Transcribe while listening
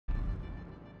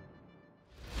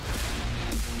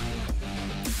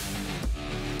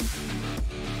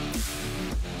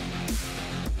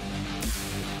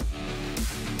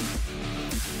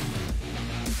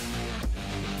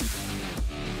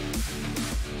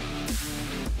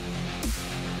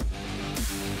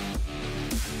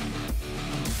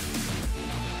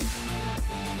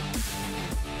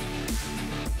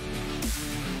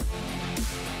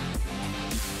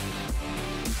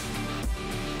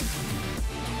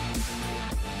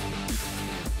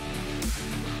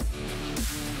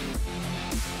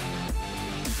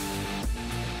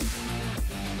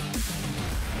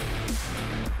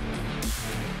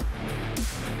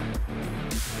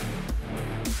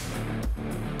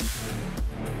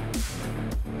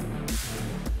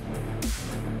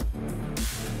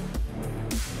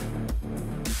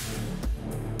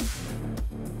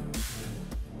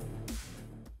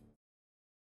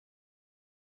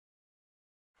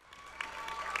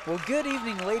Well, good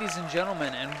evening, ladies and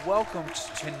gentlemen, and welcome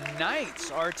to tonight's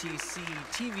RTC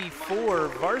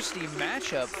TV4 varsity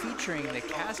matchup featuring the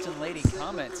Caston Lady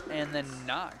Comets and the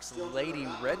Knox Lady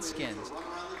Redskins.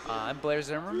 I'm Blair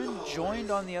Zimmerman, joined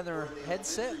on the other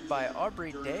headset by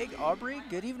Aubrey Daig. Aubrey,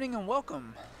 good evening and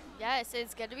welcome. Yes,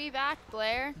 it's good to be back,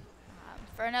 Blair,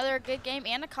 for another good game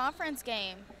and a conference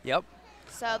game. Yep.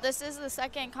 So this is the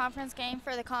second conference game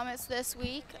for the Comets this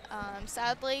week.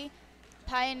 Sadly,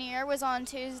 Pioneer was on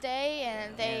Tuesday,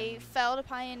 and they fell to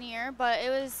Pioneer, but it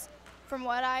was, from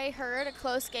what I heard, a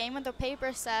close game, what the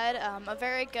paper said, a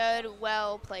very good,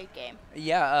 well-played game.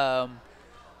 Yeah,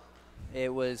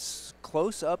 it was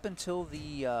close up until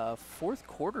the fourth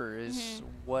quarter is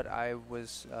what I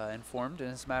was informed.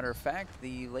 And as a matter of fact,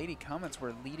 the Lady Comets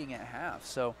were leading at half.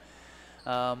 So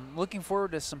looking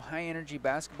forward to some high-energy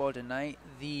basketball tonight.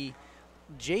 The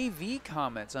JV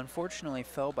Comets unfortunately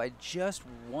fell by just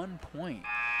 1 point,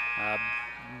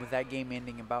 with that game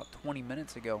ending about 20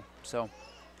 minutes ago. So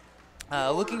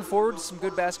looking forward to some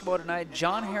good basketball tonight.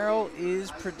 John Harrell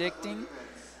is predicting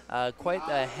quite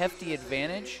a hefty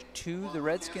advantage to the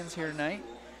Redskins here tonight.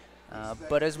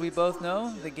 But as we both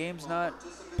know, the game's not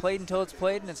played until it's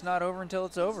played, and it's not over until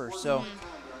it's over. So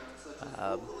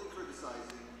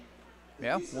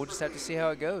yeah, we'll just have to see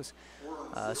how it goes.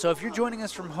 So if you're joining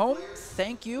us from home,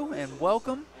 thank you and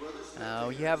welcome.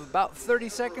 You have about 30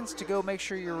 seconds to go make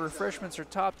sure your refreshments are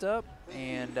topped up,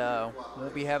 and we'll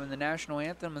be having the national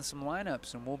anthem and some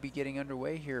lineups, and we'll be getting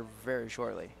underway here very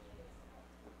shortly.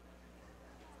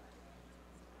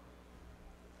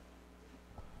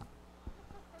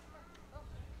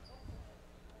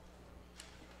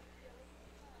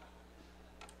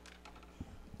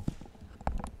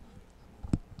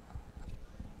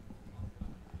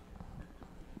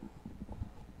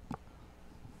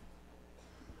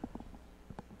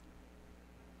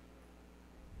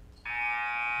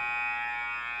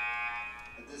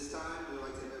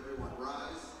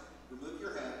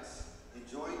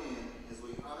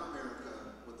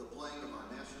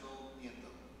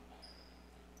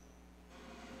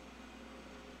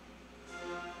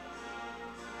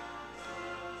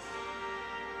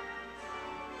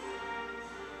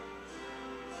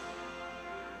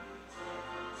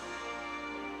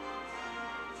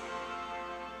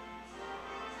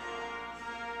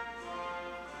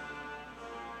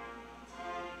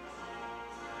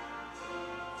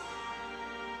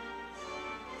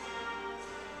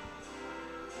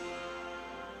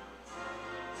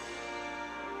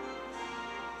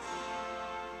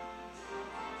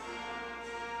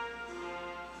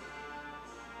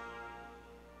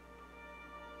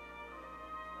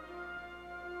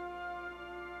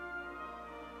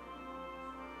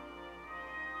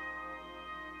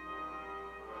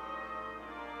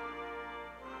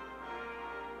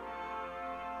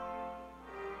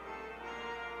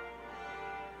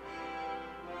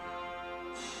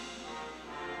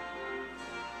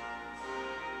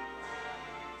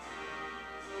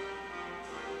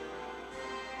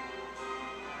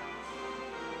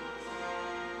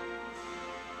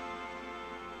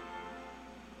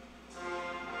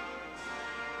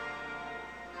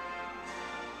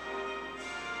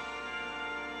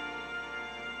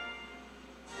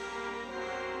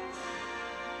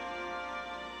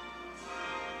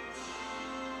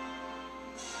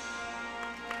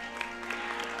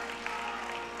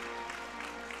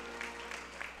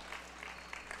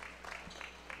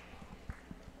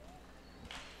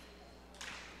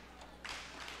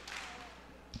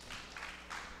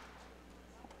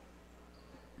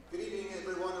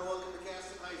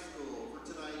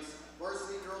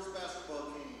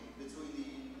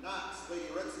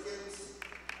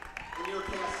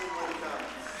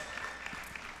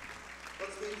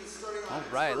 All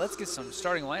right, let's get some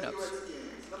starting lineups.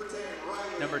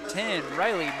 Number 10,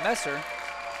 Riley Messer.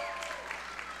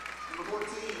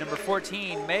 Number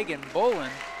 14, Megan Bolin.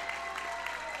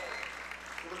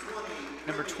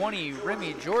 Number 20,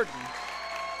 Remy Jordan.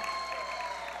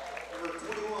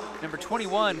 Number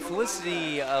 21,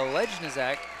 Felicity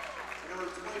Lejnizak.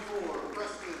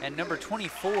 And number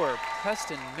 24,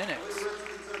 Preston Minix.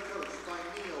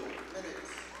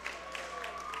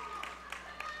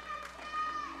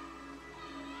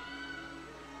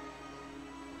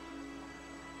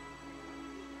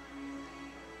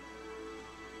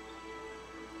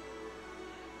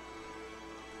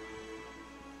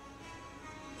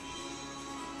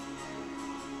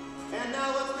 And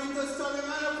now let's meet the starting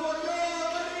lineup for your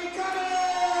Lady Comets!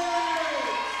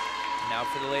 Now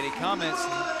for the Lady Comets,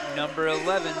 number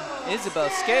 11, Isabel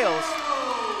Scales.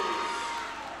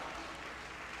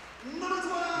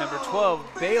 Number 12,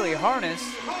 Bailey Harness.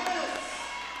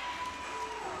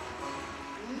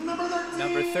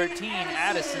 Number 13,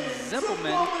 Addison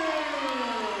Zimpelman.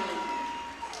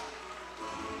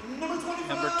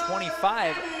 Number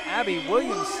 25, Abby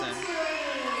Williamson.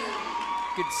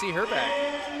 Good to see her back.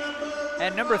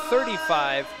 And number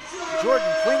 35, Jordan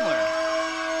Klingler.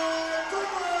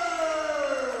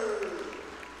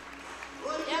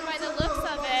 Yeah, by the looks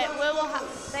of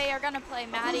it, they are going to play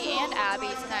Maddie and Abby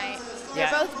tonight. They're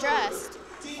both dressed.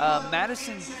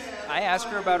 Madison, I asked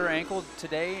her about her ankle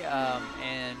today,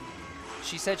 and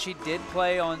she said she did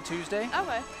play on Tuesday.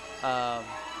 Okay. The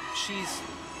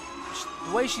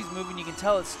way she's moving, you can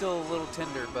tell it's still a little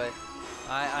tender, but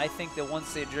I think that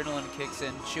once the adrenaline kicks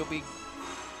in, she'll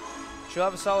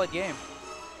have a solid game.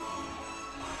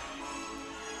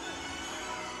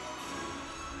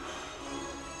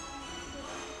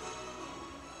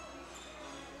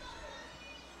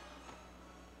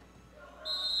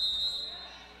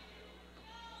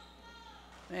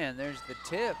 Man, there's the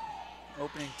tip.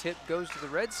 Opening tip goes to the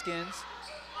Redskins.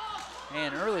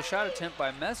 And early shot attempt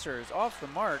by Messer is off the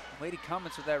mark. Lady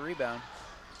Comets with that rebound.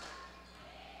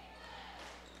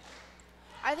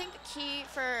 I think the key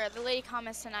for the Lady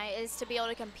Comets tonight is to be able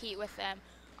to compete with them.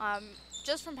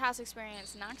 Just from past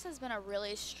experience, Knox has been a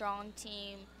really strong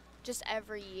team just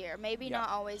every year. Maybe not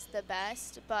always the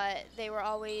best, but they were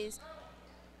always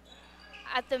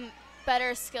at the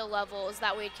better skill levels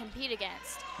that we'd compete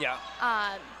against. Yeah.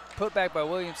 Put back by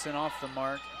Williamson off the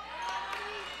mark.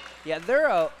 Yeah, they're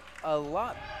a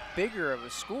lot bigger of a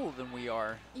school than we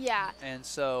are. Yeah. And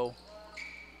so.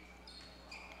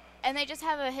 And they just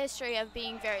have a history of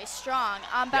being very strong.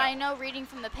 But I know reading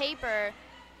from the paper,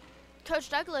 Coach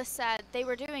Douglas said they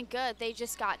were doing good. They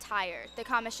just got tired. The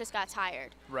Comets just got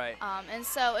tired. Right. And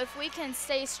so if we can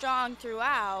stay strong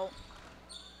throughout,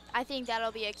 I think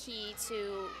that'll be a key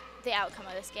to the outcome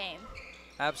of this game.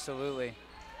 Absolutely.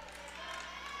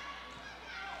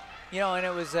 You know, and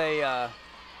it was and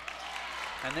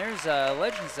there's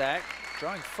Legend Zach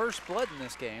drawing first blood in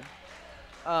this game.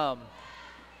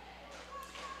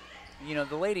 You know,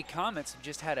 the Lady Comets have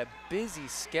just had a busy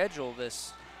schedule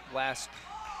this last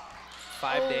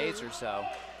 5 days or so.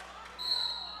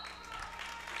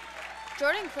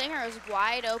 Jordan Klinger was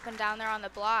wide open down there on the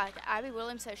block. Abby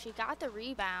Williams said she got the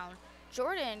rebound.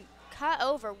 Jordan cut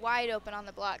over wide open on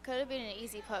the block. Could have been an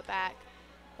easy putback,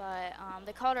 but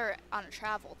they called her on a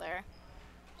travel there.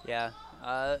 Yeah,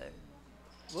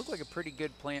 looked like a pretty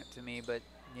good plant to me, but,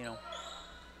 you know,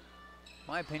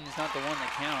 my opinion's not the one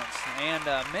that counts. And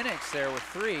Minix there with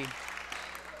 3.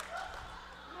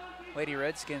 Lady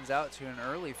Redskins out to an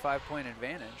early 5-point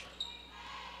advantage.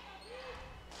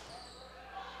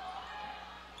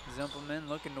 Zimpelman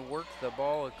looking to work the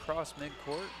ball across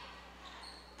midcourt.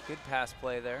 Good pass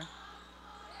play there.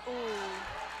 Ooh.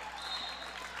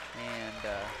 And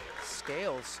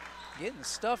Scales getting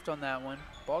stuffed on that one.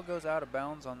 Ball goes out of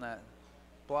bounds on that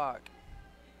block.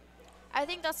 I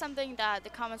think that's something that the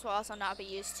Comets will also not be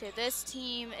used to. This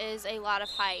team is a lot of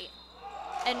height,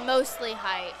 and mostly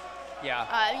height.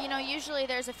 Yeah. You know, usually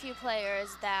there's a few players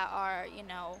that are, you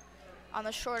know, on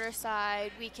the shorter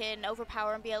side. We can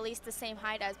overpower and be at least the same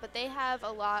height as, but they have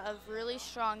a lot of really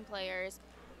strong players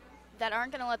that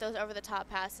aren't going to let those over-the-top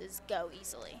passes go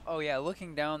easily. Oh, yeah,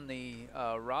 looking down the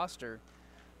roster,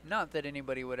 not that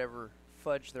anybody would ever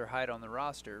fudge their height on the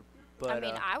roster, but... I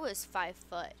mean, I was 5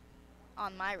 foot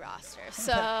on my roster,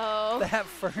 so... that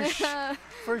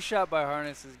first shot by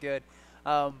Harness is good.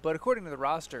 But according to the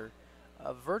roster,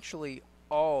 virtually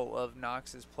all of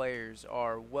Knox's players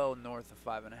are well north of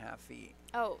 5.5 feet.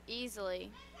 Oh,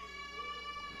 easily.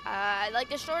 Like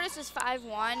the shortest is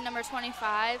 5'1", number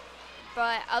 25.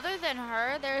 But other than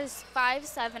her, there's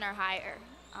 5'7" or higher.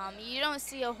 You don't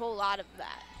see a whole lot of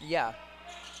that. Yeah,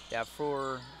 yeah.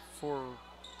 For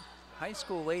high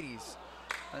school ladies,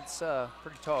 that's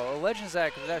pretty tall. Legend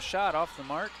Zach with that shot off the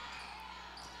mark.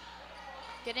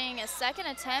 Getting a second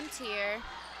attempt here.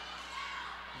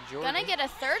 Jordan. Gonna get a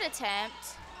third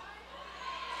attempt.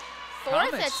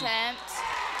 Fourth attempt.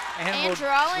 And we'll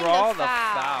drawing draw the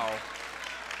foul.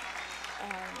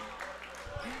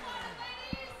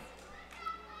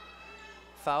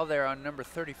 Foul there on number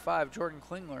 35, Jordan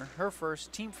Klingler. Her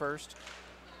first, team first.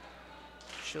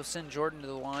 She'll send Jordan to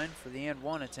the line for the and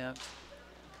one attempt.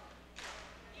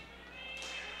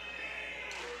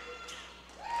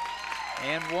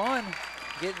 And one,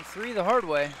 getting 3 the hard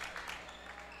way.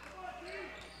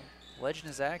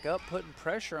 Legend Zach up, putting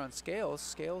pressure on Scales.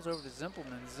 Scales over to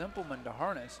Zimpelman. Zimpelman to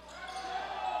Harness.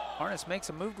 Harness makes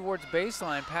a move towards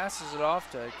baseline, passes it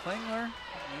off to Klingler, and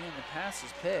the pass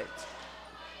is picked.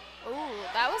 Ooh,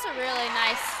 that was a really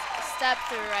nice step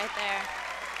through right there.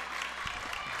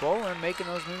 Bowler making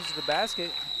those moves to the basket.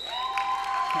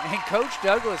 And Coach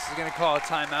Douglas is going to call a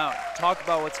timeout, talk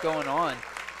about what's going on.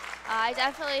 I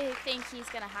definitely think he's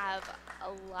going to have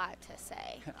a lot to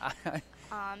say.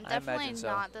 Definitely so.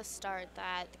 not the start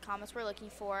that the Comets were looking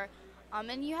for.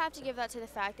 And you have to give that to the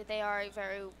fact that they are a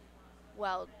very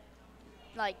well,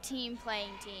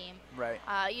 team-playing team. Right.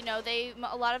 You know,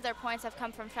 a lot of their points have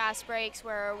come from fast breaks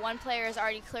where one player has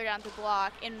already cleared out the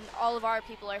block and all of our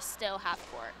people are still half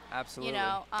court. Absolutely. You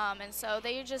know, and so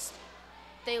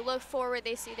they look forward,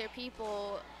 they see their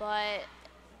people, but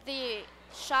the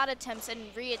shot attempts and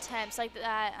re-attempts like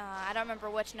that, I don't remember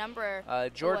which number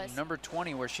Jordan, it was. number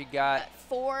 20, where she got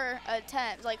 4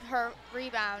 attempts, like her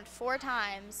rebound 4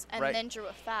 times and right. then drew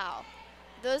a foul.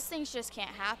 Those things just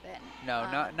can't happen.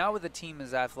 No, not with a team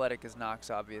as athletic as Knox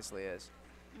obviously is.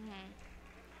 Mm-hmm.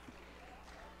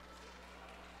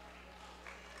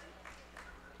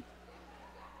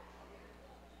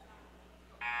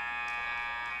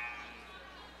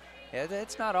 Yeah,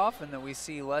 it's not often that we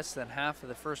see less than half of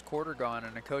the first quarter gone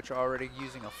and a coach already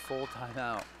using a full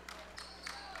timeout.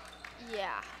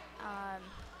 Yeah.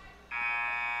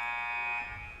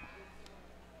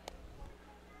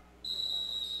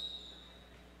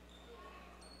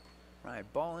 Right,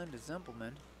 ball into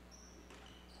Zimpelman.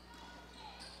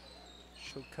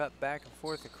 She'll cut back and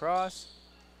forth across.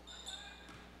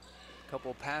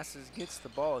 Couple passes, gets the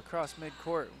ball across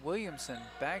midcourt. Williamson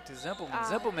back to Zimpelman.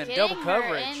 Zimpelman double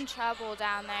coverage. Her in trouble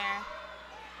down there.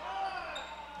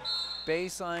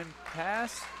 Baseline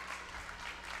pass.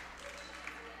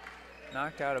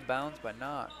 Knocked out of bounds by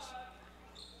Knox.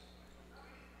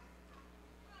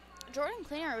 Jordan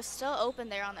Cleaner was still open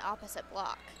there on the opposite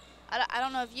block. I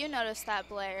don't know if you noticed that,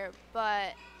 Blair,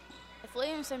 but if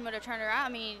Williamson would have turned around, I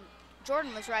mean,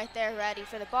 Jordan was right there ready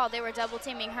for the ball. They were double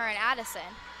teaming her and Addison.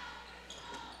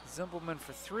 Zimpelman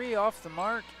for 3 off the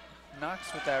mark.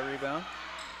 Knox with that rebound.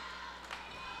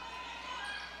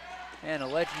 And a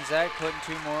legend Zach putting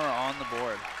 2 more on the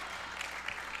board.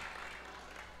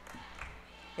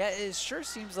 Yeah, it sure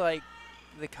seems like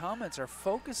the Comets are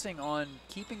focusing on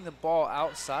keeping the ball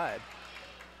outside.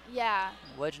 Yeah.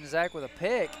 Legend Zach with a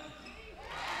pick.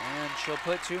 And she'll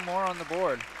put 2 more on the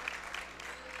board.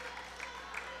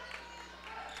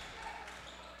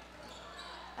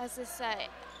 As I say,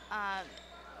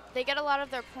 they get a lot of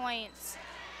their points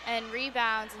and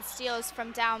rebounds and steals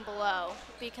from down below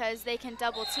because they can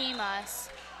double team us.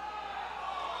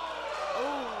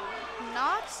 Oh,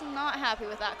 Knox not happy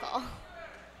with that call.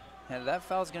 And that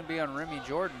foul's going to be on Remy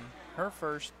Jordan, her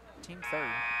first, team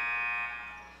third.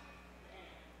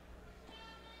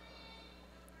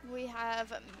 We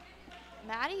have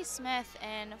Maddie Smith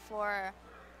in for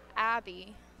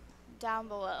Abby down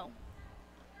below.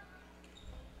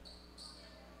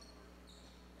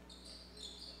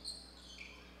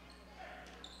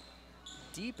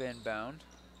 Deep inbound.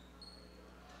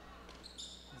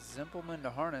 Zimpelman to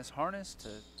Harness. Harness to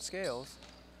Scales.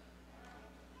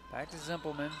 Back to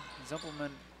Zimpelman.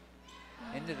 Zimpelman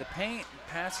into the paint.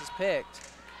 Pass is picked.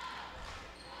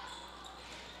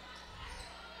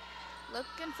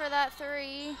 Looking for that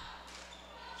 3.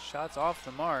 Shots off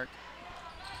the mark.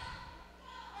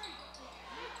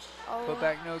 Oh. Put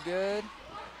back no good.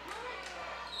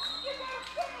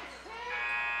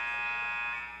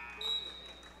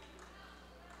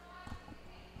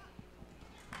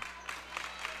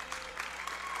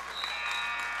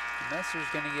 Messer's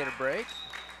going to get a break.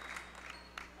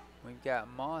 We've got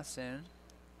Moss in.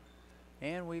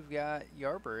 And we've got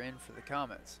Yarber in for the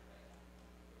Comets.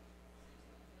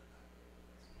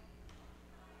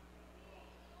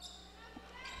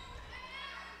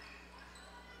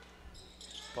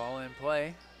 Ball in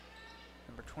play.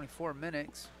 Number 24,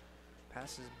 Minix.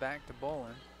 Passes back to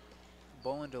Bolin.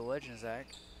 Bolin to Legendzack.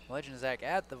 Legendzack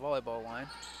at the volleyball line.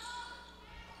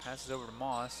 Passes over to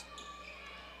Moss.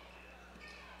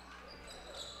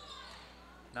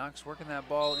 Knox working that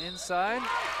ball inside.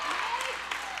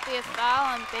 Be a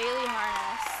foul on Bailey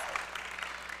Harness.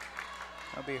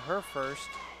 That'll be her first,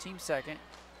 team second.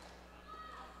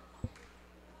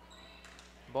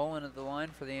 Bolin at the line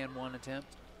for the and 1 attempt.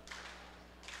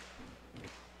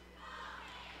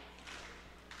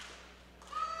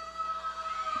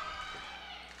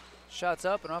 Shots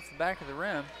up and off the back of the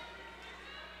rim.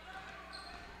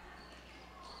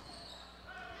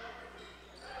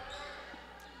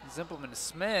 Zimpelman to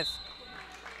Smith.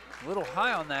 A little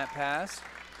high on that pass.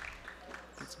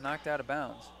 It's knocked out of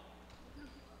bounds.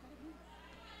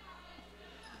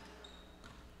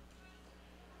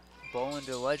 Bolin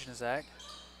to Legendzack.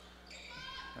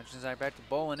 Legendzack back to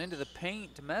Bolin into the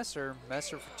paint to Messer.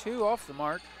 Messer for 2 off the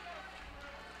mark.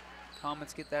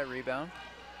 Comets get that rebound.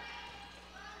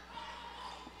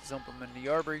 Zimpelman to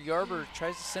Yarber. Yarber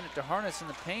tries to send it to Harness in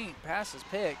the paint. Pass is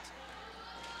picked.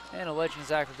 And a Legend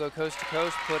Zach will go coast to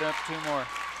coast, put up 2 more.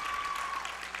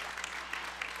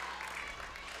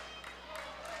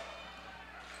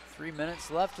 Three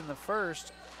minutes left in the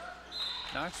first.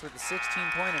 Knox with a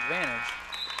 16-point advantage.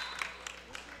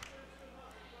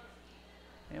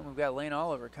 And we've got Lane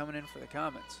Oliver coming in for the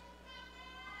Comets.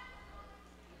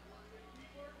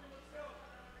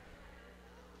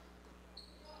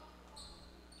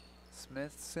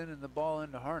 Smith sending the ball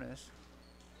into Harness.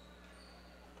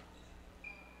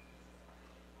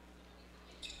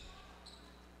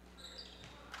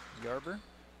 Yarber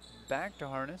back to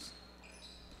Harness.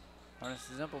 Harness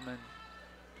to Zimpelman.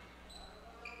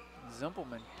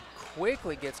 Zimpelman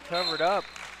quickly gets covered up,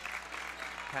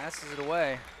 passes it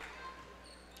away.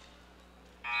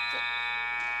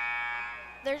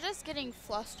 They're just getting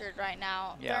flustered right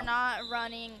now. Yeah. They're not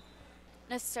running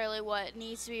necessarily what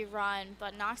needs to be run,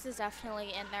 but Knox is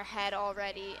definitely in their head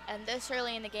already, and this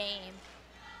early in the game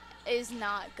is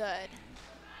not good.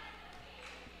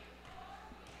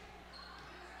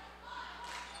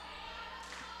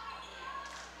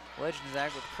 Legend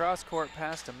Zach with cross-court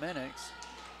pass to Minix.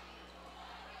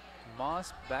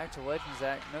 Moss back to Legend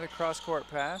Zach, another cross-court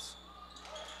pass.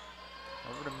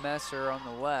 Over to Messer on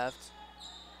the left.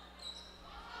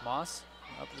 Moss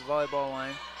up the volleyball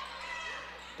line,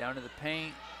 down to the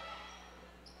paint.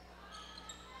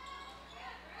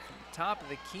 From the top of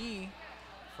the key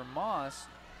for Moss,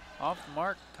 off the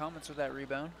mark, Comets with that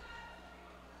rebound.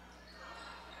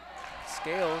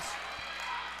 Scales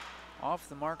off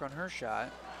the mark on her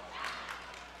shot.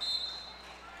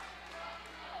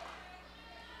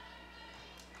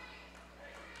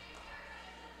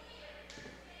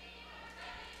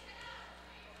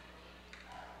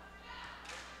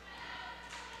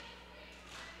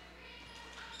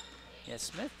 Yeah,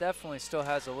 Smith definitely still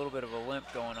has a little bit of a limp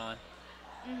going on.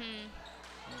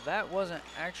 That wasn't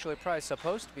actually probably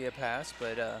supposed to be a pass,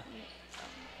 but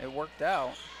it worked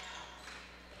out.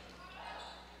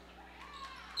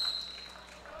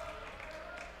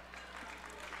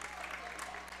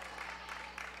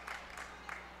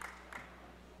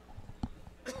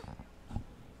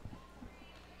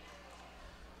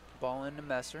 Ball into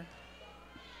Messer.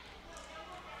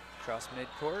 Cross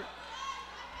midcourt.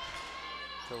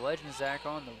 To Legend Zach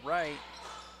on the right.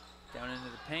 Down into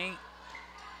the paint.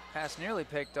 Pass nearly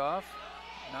picked off.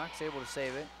 Knox able to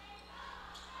save it.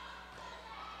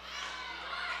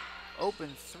 Open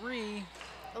three.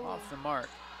 Ooh. Off the mark.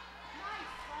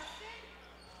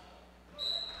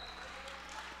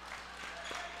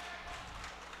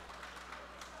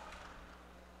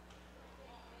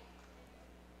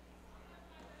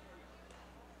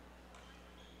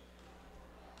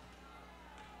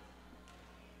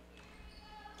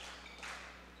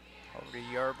 Over to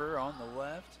Yarber on the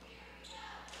left.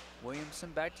 Williamson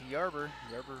back to Yarber.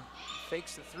 Yarber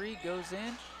fakes the three, goes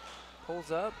in, pulls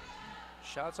up,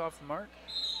 shots off the mark.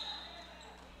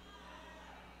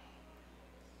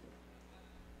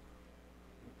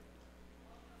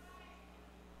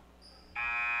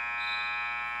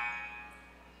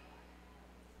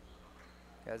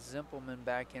 Got Zimpelman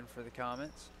back in for the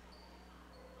Comets.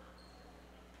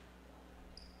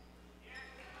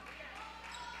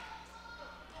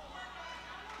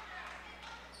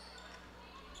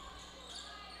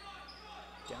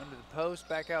 Down to the post,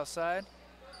 back outside.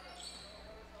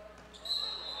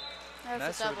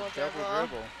 That's a double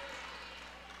dribble.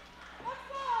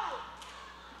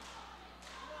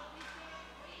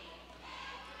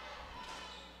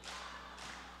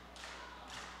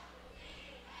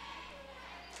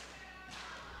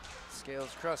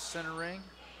 Scales across center ring.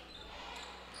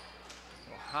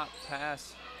 A hot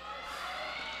pass.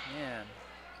 Man.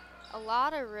 A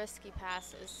lot of risky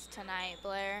passes tonight,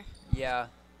 Blair. Yeah.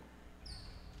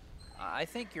 I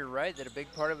think you're right that a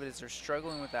big part of it is they're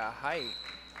struggling with that height.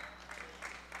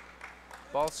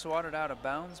 Ball swatted out of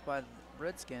bounds by the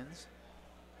Redskins.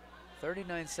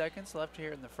 39 seconds left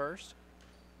here in the first.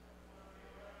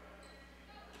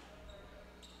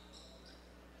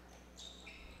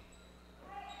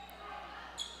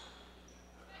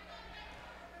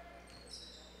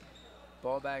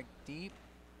 Ball back deep.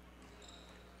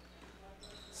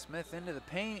 Smith into the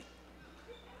paint.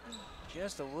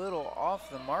 Just a little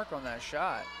off the mark on that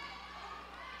shot.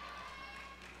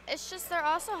 It's just they're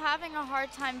also having a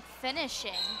hard time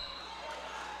finishing.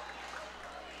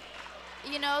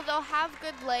 You know, they'll have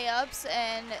good layups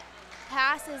and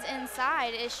passes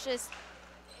inside. It's just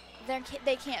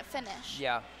they can't finish.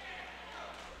 Yeah.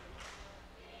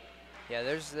 Yeah,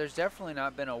 there's definitely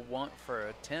not been a want for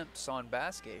attempts on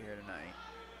basket here tonight.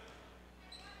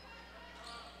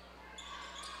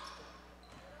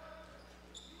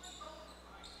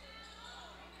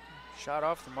 Shot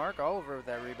off the mark. Oliver with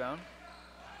that rebound.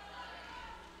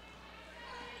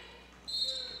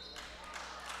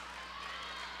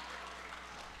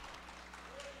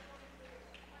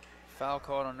 Foul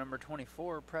called on number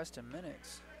 24, Preston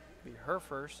Minix. Be her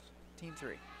first, team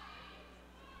 3.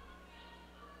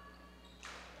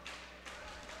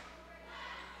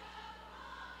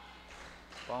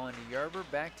 Ball into Yarber,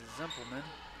 back to Zimpelman.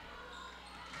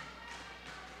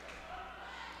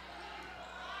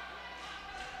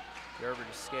 Yarber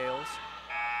to Scales.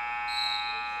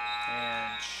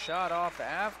 And shot off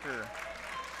after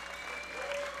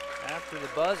the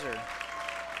buzzer.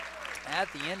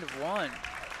 At the end of 1,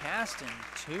 Caston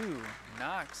 2,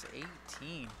 Knox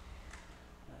 18.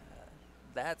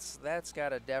 That's got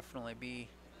to definitely be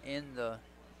in the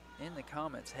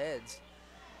Comets' heads.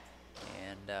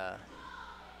 And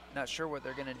not sure what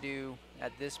they're going to do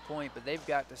at this point, but they've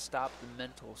got to stop the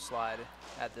mental slide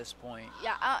at this point.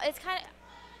 Yeah,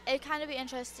 it'd kind of be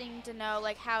interesting to know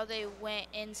like how they went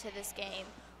into this game,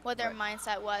 what their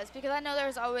mindset was, because I know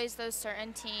there's always those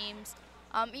certain teams,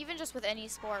 even just with any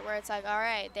sport, where it's like, all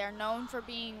right, they're known for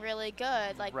being really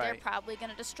good, like they're probably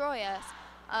going to destroy us,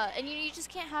 and you just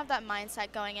can't have that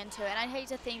mindset going into it. And I'd hate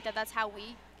to think that that's how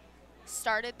we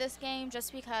started this game,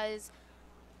 just because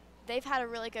they've had a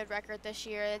really good record this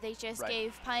year. They just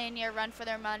gave Pioneer a run for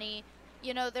their money.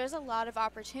 You know, there's a lot of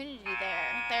opportunity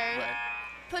there. They're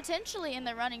potentially in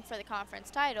the running for the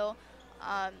conference title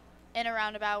in a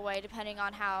roundabout way, depending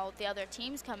on how the other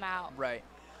teams come out. Right.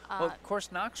 Well, of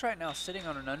course, Knox right now sitting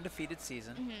on an undefeated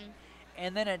season.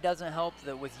 And then it doesn't help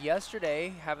that with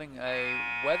yesterday having a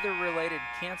weather-related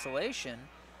cancellation,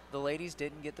 the ladies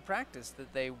didn't get the practice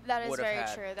that they would have had. That is very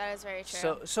true. That is very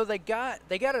true. So they got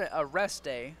a rest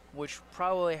day, which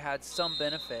probably had some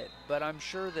benefit, but I'm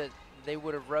sure that they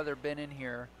would have rather been in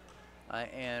here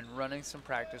and running some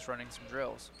practice, running some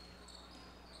drills.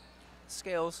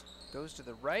 Scales goes to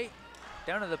the right,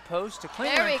 down to the post to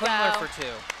Klingler, and Klingler for 2.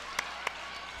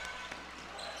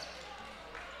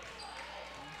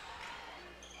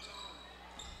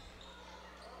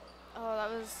 Oh, that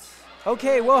was...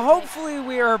 Okay, well, hopefully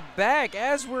we are back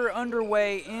as we're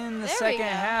underway in the second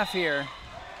half here.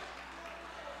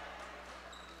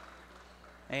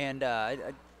 And I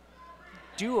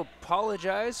do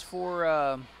apologize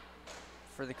for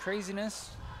the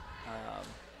craziness.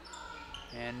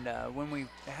 And when we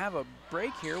have a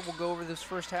break here, we'll go over this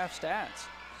first half stats.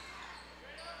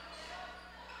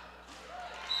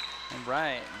 And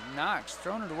right, Knox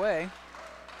throwing it away.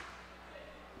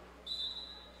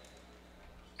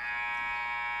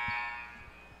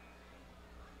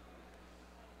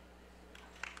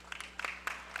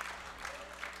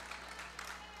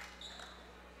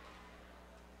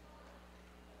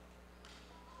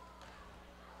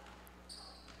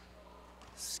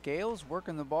 Scales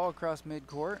working the ball across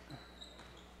midcourt.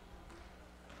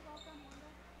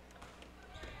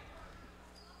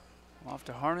 Off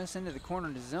to Harness into the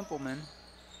corner to Zimpelman.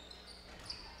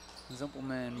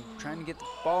 Zimpelman trying to get the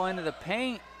ball into the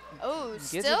paint. Oh,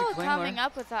 still coming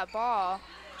up with that ball.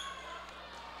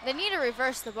 They need to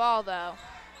reverse the ball, though.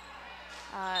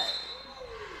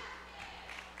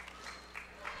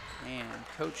 And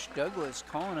Coach Douglas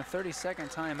calling a 30-second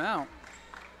timeout.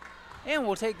 And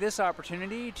we'll take this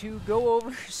opportunity to go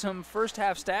over some first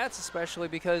half stats, especially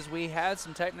because we had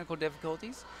some technical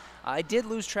difficulties. I did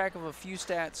lose track of a few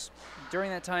stats during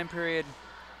that time period,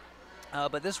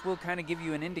 but this will kind of give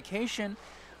you an indication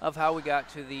of how we got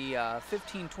to the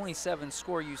 15-27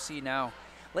 score you see now.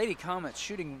 Lady Comets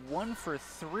shooting 1 for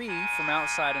 3 from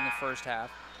outside in the first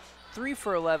half, 3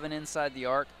 for 11 inside the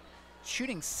arc,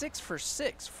 shooting 6 for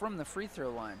 6 from the free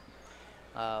throw line.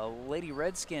 Lady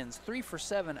Redskins 3 for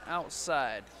 7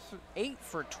 outside, 8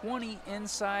 for 20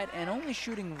 inside, and only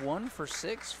shooting 1 for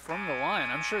 6 from the line.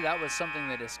 I'm sure that was something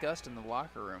they discussed in the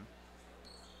locker room.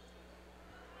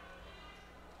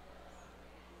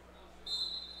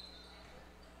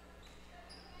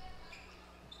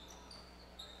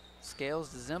 Scales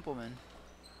to Zimpelman.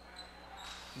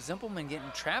 Zimpelman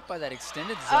getting trapped by that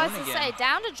extended zone again. I was going to say,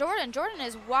 down to Jordan. Jordan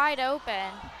is wide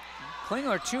open.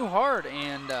 Klingler too hard,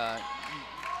 and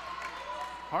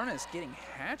Harness getting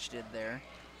hatcheted there.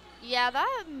 Yeah,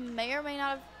 that may or may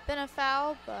not have been a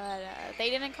foul, but they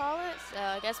didn't call it, so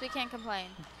I guess we can't complain.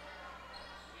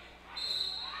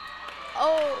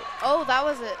 Oh, that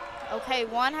was it. Okay,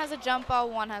 one has a jump ball,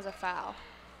 one has a foul.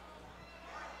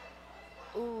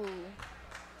 Ooh.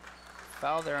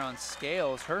 Foul there on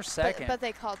Scales, her second. But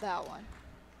they called that one.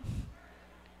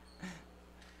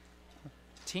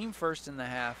 Team first in the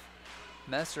half.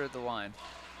 Messer at the line.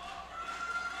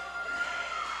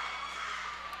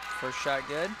 First shot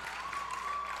good.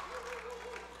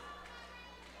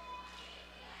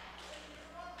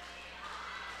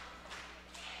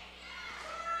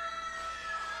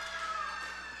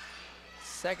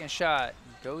 Second shot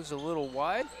goes a little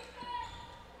wide.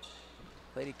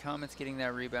 Lady Comets getting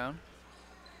that rebound.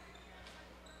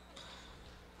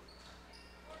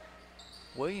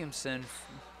 Williamson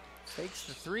fakes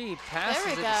the three,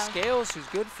 passes it to Scales, who's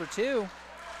good for two.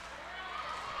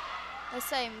 Let's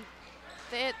say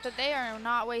that they are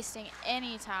not wasting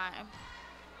any time.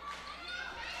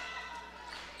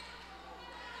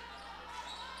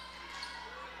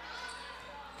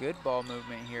 Good ball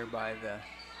movement here by the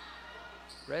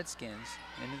Redskins.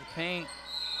 Into the paint.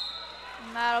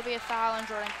 And that'll be a foul on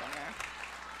Jordan Klinger.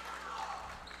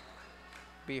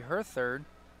 Be her third,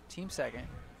 team second.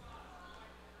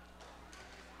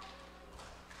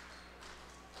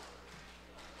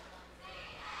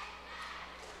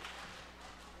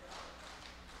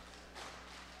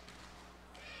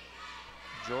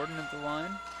 Jordan at the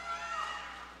line.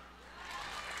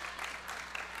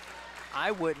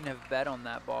 I wouldn't have bet on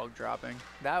that ball dropping.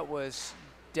 That was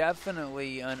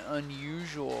definitely an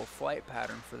unusual flight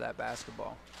pattern for that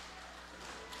basketball.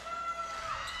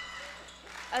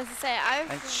 I was to say,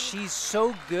 and she's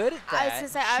so good at that. I was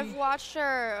to say, I've watched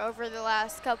her over the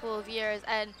last couple of years,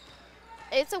 and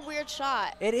it's a weird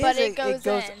shot. It is. But it goes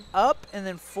in. Up and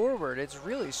then forward. It's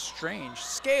really strange.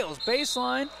 Scales,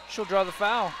 baseline. She'll draw the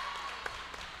foul.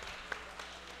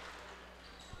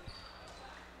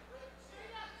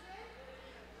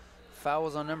 Foul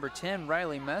was on number 10,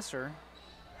 Riley Messer.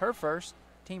 Her first,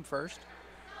 team first.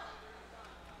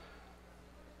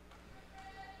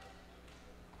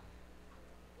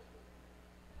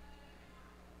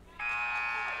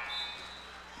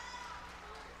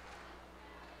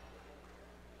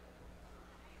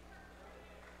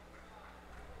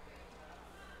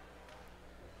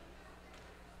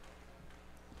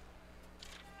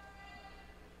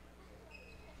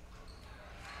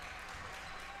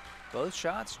 Both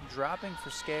shots dropping for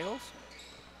Scales.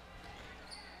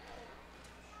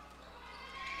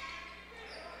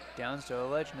 Downs to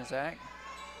Olejnizak.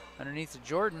 Underneath to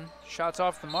Jordan. Shots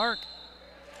off the mark.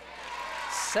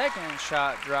 Second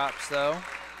shot drops though.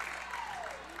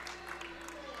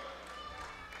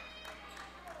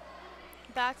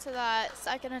 Back to that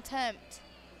second attempt.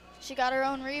 She got her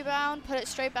own rebound, put it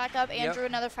straight back up, and drew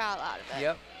another foul out of it.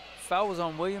 Yep. Foul was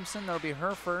on Williamson. That'll be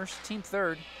her first, team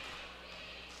third.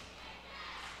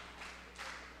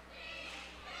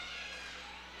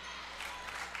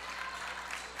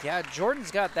 Yeah,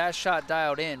 Jordan's got that shot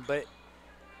dialed in, but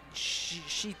she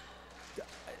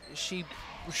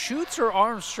shoots her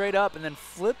arm straight up and then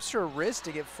flips her wrist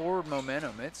to get forward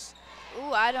momentum. It's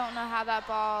ooh, I don't know how that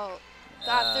ball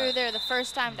got through there the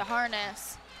first time to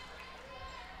harness.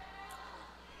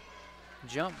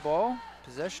 Jump ball.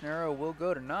 Possession arrow will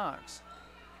go to Knox.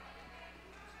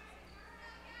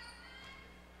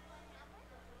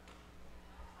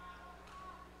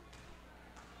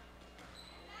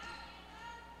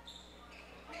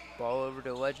 Ball over to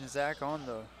Olejnizak on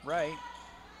the right.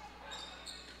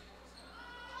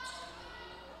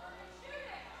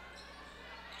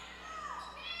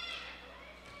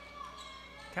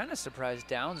 Kind of surprised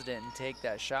Downs didn't take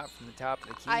that shot from the top of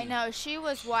the key. I know, she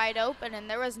was wide open and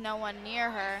there was no one near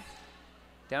her.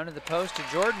 Down to the post to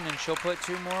Jordan, and she'll put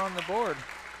two more on the board.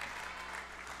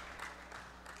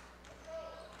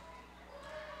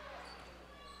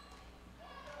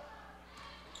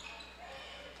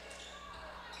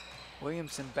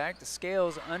 Williamson back to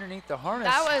Scales underneath the harness.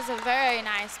 That was a very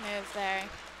nice move there.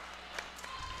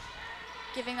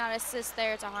 Giving that assist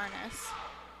there to harness.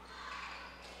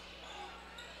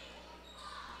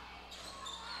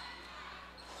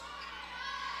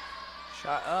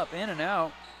 Shot up, in and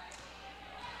out.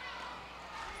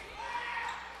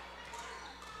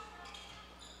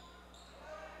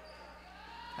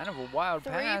 Kind of a wild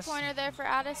pass. Three-pointer there for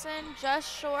Addison,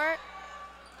 just short.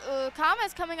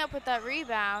 Comets coming up with that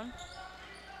rebound.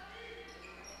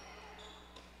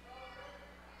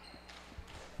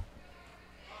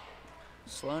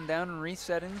 Slowing down and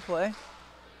resetting the play.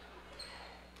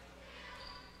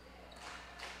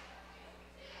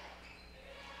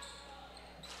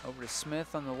 Over to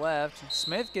Smith on the left.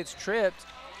 Smith gets tripped.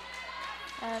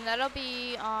 And that'll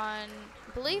be on,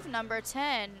 I believe, number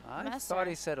 10. I thought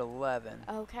he said 11.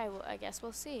 Okay, well, I guess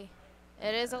we'll see.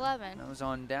 It is 11. That was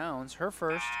on Downs. Her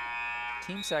first,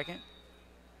 team second.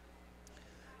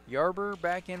 Yarber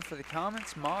back in for the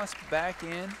Comets. Moss back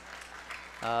in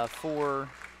for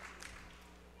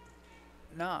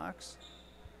Knox.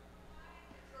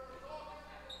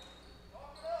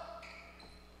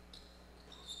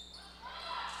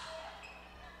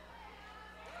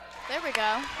 There we go.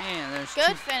 And there's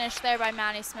good finish there by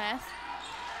Maddie Smith.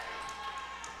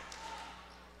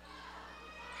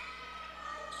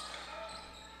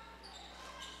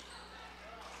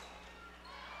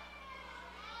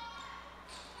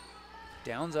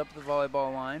 Downs up the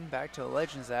volleyball line, back to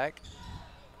Legenzak.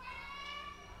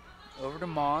 Over to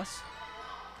Moss.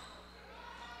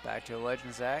 Back to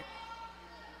Legenzak.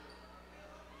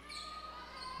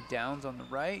 Downs on the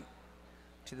right,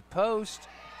 to the post.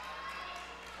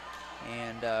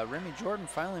 And Remy Jordan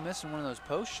finally missing one of those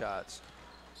post shots.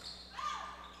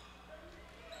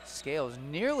 Scales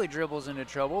nearly dribbles into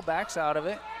trouble, backs out of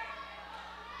it.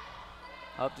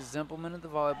 Up to Zimpelman at the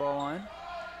volleyball line.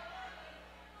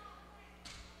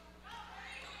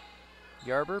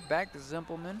 Yarber back to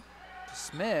Zimpelman, to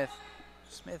Smith.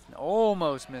 Smith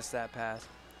almost missed that pass.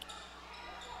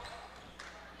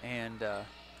 And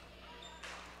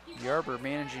Yarber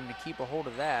managing to keep a hold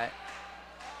of that.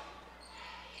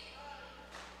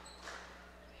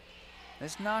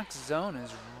 This Knox zone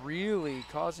is really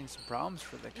causing some problems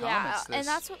for the Comets. Yeah, and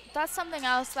that's something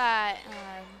else that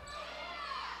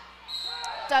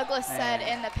Douglas said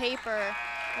in the paper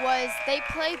was they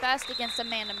play best against a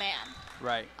man-to-man.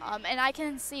 Right. And I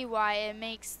can see why it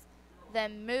makes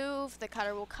them move. The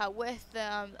cutter will cut with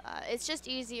them. It's just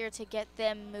easier to get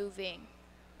them moving.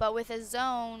 But with a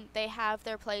zone, they have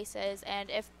their places,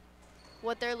 and if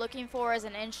what they're looking for is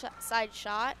an inside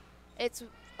shot, it's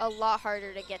a lot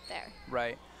harder to get there.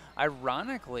 Right.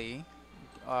 Ironically,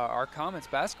 our Comets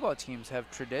basketball teams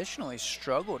have traditionally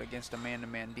struggled against a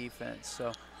man-to-man defense.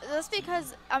 So that's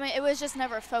because, I mean, it was just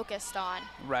never focused on.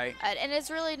 Right. And it's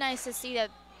really nice to see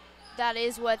that that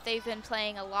is what they've been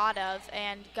playing a lot of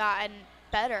and gotten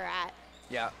better at.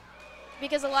 Yeah.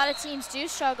 Because a lot of teams do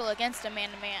struggle against a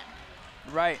man-to-man.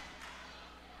 Right.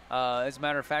 As a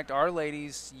matter of fact, our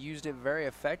ladies used it very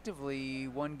effectively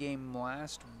one game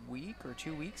last week or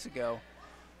 2 weeks ago,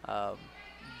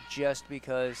 just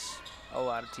because a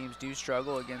lot of teams do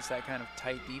struggle against that kind of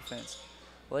tight defense.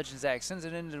 Legenzak sends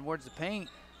it in towards the paint.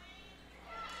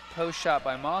 Post shot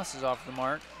by Moss is off the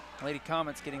mark. Lady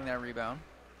Comets getting that rebound.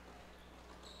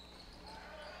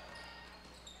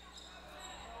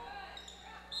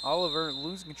 Oliver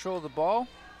losing control of the ball.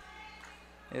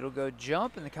 It'll go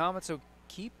jump, and the Comets will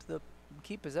keep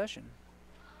possession.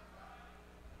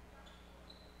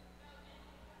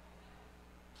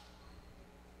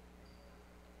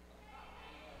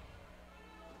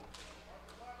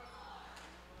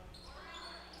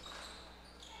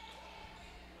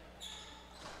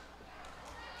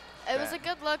 It was a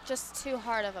good look, just too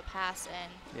hard of a pass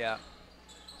in. Yeah.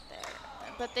 There.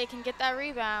 But they can get that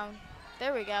rebound.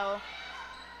 There we go.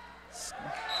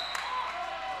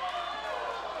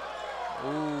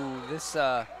 Ooh, this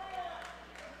I'll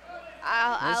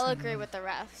agree with the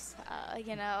refs.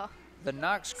 You know, the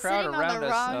Knox crowd sitting around on the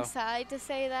us. wrong side to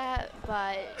say that,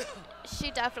 but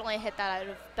she definitely hit that out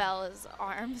of Bella's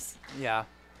arms. Yeah.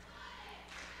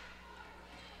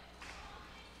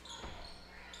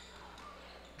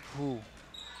 Ooh.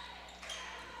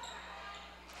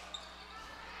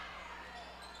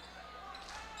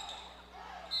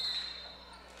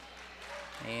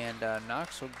 And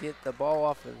Knox will get the ball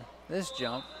off of this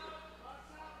jump.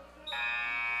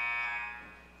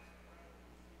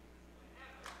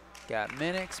 Got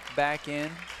Minix back in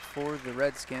for the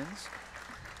Redskins.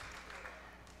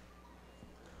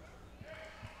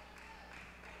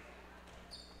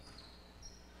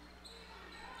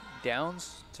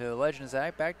 Downs to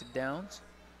Legenzak, back to Downs.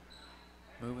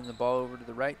 Moving the ball over to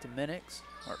the right to Minix,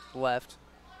 or left.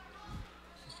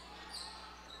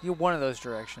 You're one of those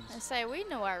directions. I say we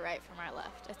know our right from our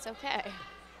left. It's okay.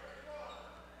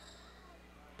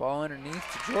 Ball underneath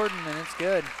to Jordan, and it's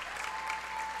good.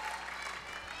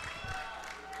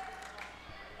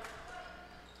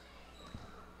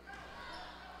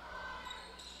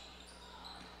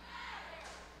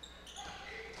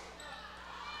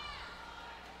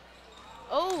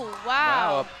 Oh,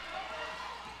 wow. Wow.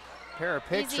 A pair of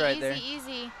picks right there.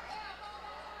 Easy.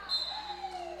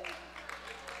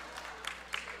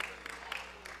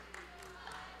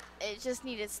 It just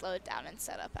needed slowed down and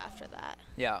set up after that.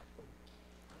 Yeah.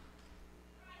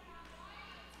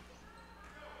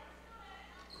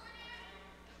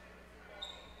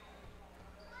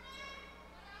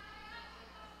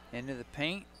 Into the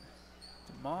paint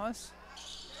to Moss.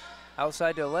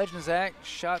 Outside to Legenzak.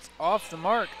 Shots off the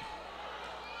mark.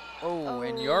 Oh,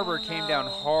 and Yarber came down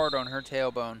hard on her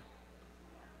tailbone.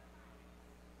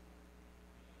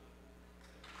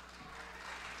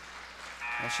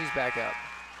 And she's back up.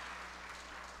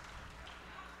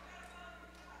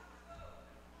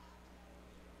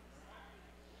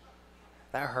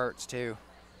 That hurts too.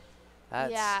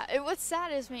 Yeah, what's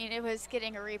sad is it was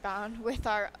getting a rebound with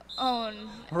our own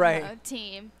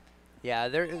team. Yeah,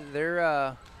 they're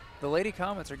the Lady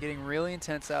Comets are getting really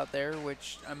intense out there,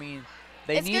 which, I mean,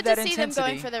 They it's need good that to see intensity. them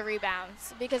going for the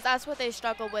rebounds because that's what they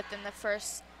struggled with in the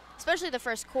first, especially the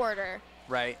first quarter.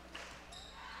 Right.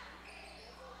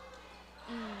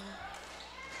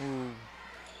 Ooh.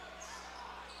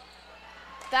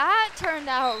 That turned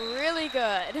out really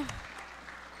good.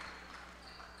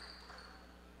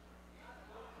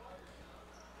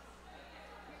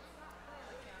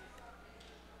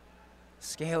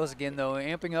 Scales again, though,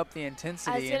 amping up the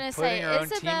intensity and say, putting her own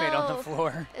teammate on the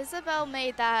floor. Isabel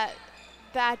made that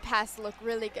bad pass look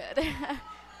really good.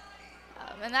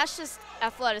 And that's just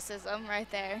athleticism right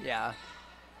there. Yeah.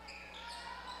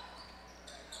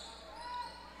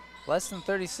 Less than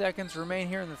 30 seconds remain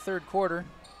here in the third quarter.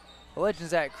 The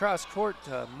Legends at cross court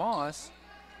to Minix.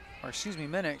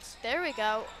 There we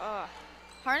go.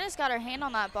 Harness got her hand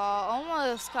on that ball,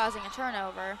 almost causing a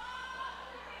turnover.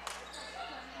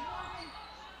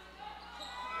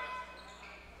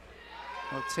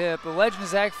 No tip. The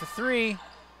Legends act for 3.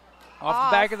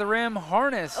 Off the back of the rim,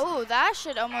 Harness. Oh, that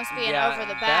should almost be an over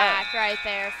the back right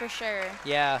there for sure.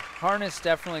 Yeah, Harness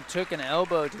definitely took an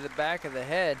elbow to the back of the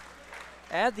head.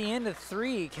 At the end of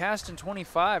 3, Caston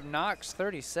 25, Knox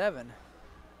 37.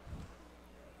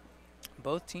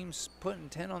 Both teams putting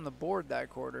 10 on the board that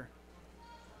quarter.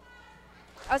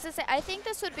 I was going to say, I think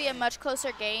this would be a much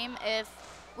closer game if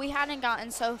we hadn't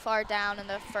gotten so far down in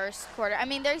the first quarter. I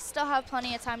mean, they still have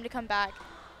plenty of time to come back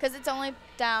because it's only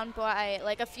down by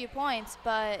like a few points,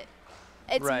 but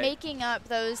it's making up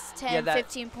those 10,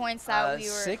 15 points that we were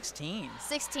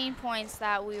 16 points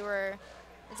that we were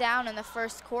down in the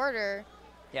first quarter.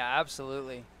 Yeah,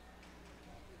 absolutely.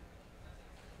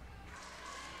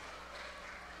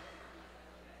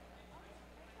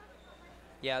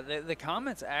 Yeah, the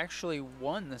Comets actually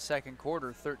won the second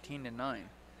quarter 13-9,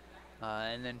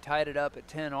 and then tied it up at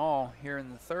 10 all here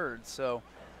in the third. So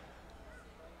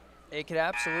it could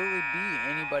absolutely be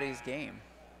anybody's game.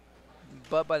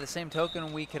 But by the same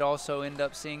token, we could also end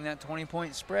up seeing that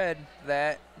 20-point spread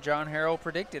that John Harrell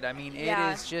predicted. I mean, it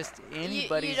is just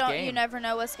anybody's game. You never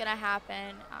know what's going to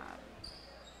happen.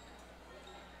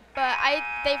 But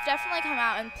they've definitely come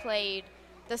out and played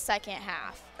the second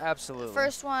half. Absolutely.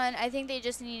 First one, I think they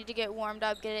just needed to get warmed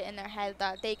up, get it in their head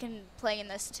that they can play in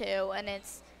this too, and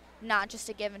it's not just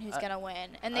a given who's going to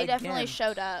win. And they definitely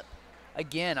showed up.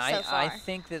 Again, so I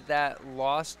think that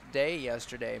lost day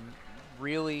yesterday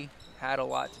really had a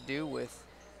lot to do with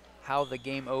how the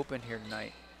game opened here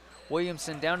tonight.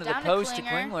 Williamson down to the post to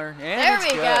Klingler. And there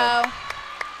we go.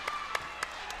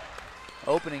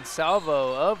 Opening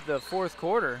salvo of the fourth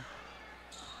quarter.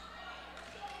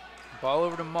 Ball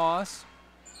over to Moss.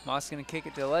 Moss going to kick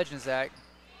it to Legenzak.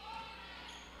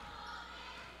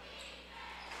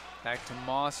 Back to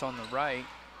Moss on the right.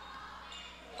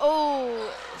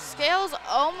 Oh, Scales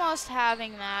almost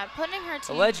having that, putting her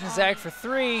team Legenzak for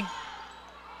 3.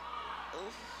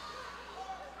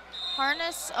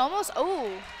 Harness almost,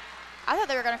 I thought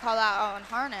they were going to call that on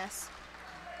Harness.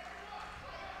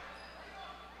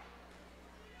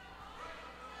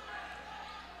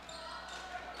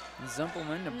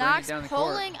 Zumpelman to bring Knox it down the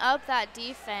court. pulling up that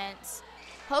defense,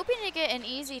 hoping to get an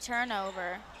easy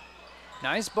turnover.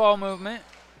 Nice ball movement.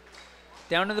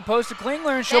 Down to the post to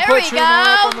Klingler, and she'll put 2 more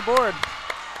up on the board.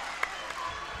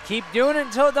 Keep doing it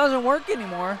until it doesn't work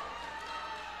anymore.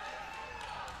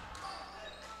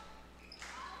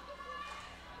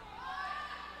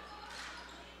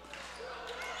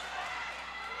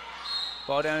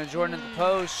 Ball down to Jordan at the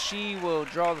post. She will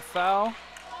draw the foul.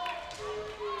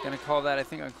 Gonna call that, I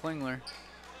think, on Klingler.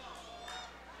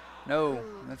 No,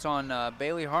 that's on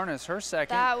Bailey Harness, her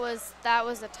second. That was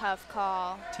a tough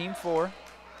call. Team 4.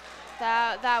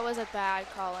 That was a bad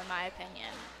call in my opinion.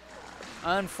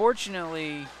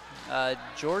 Unfortunately,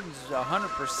 Jordan's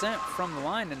 100% from the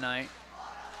line tonight.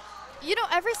 You know,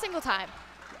 every single time.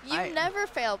 You never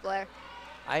fail, Blair.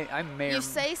 I may You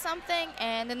say something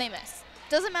and then they miss.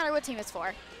 Doesn't matter what team it's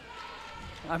for.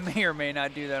 I may or may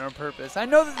not do that on purpose. I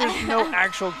know that there's no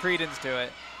actual credence to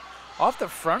it. Off the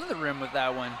front of the rim with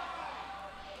that one.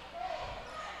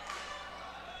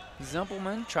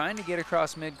 Zumpelman trying to get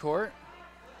across midcourt.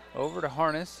 Over to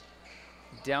Harness.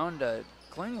 Down to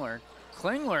Klingler.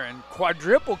 Klingler in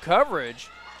quadruple coverage.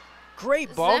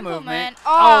 Great ball movement.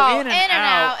 Oh, in and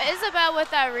out. Isabel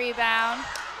with that rebound.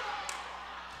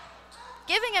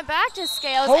 Giving it back to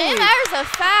Scales, and there's a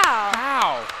foul.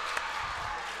 Wow.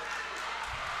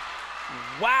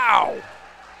 Wow.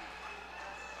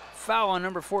 Foul on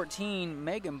number 14,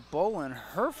 Megan Bolin,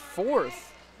 her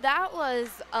 4th. That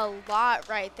was a lot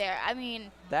right there. I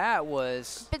mean, that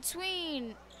was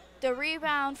between the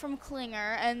rebound from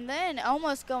Klinger and then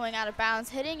almost going out of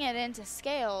bounds, hitting it into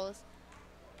Scales.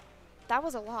 That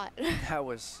was a lot. That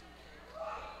was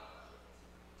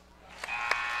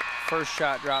first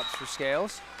shot drops for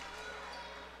Scales.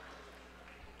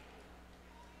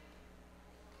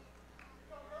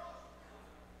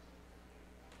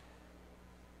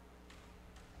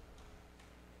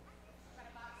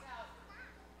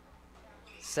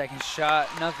 Second shot,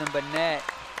 nothing but net.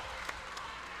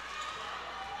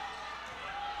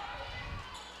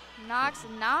 Knox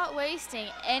not wasting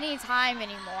any time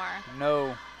anymore.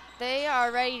 No. They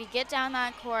are ready to get down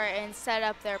that court and set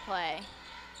up their play.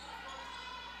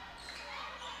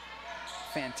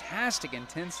 Fantastic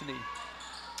intensity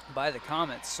by the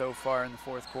Comets so far in the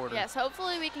fourth quarter. Yes,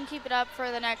 hopefully we can keep it up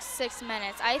for the next 6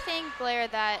 minutes. I think, Blair,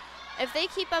 that if they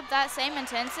keep up that same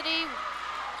intensity,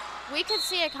 we could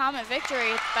see a Comet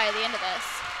victory by the end of this.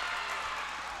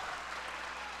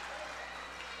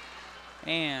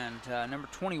 And number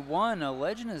 21,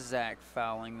 Legend of Zach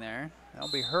fouling there.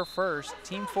 That'll be her first,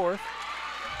 team fourth.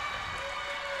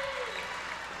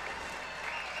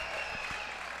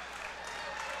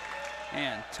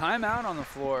 And timeout on the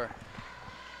floor.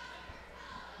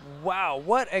 Wow,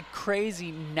 what a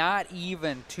crazy not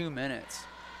even 2 minutes.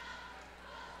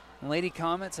 Lady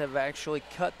Comets have actually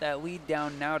cut that lead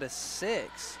down now to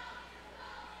 6.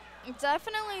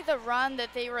 Definitely the run that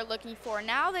they were looking for.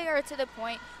 Now they are to the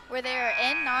point where they are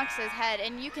in Knox's head,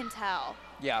 and you can tell.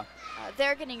 Yeah.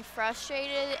 They're getting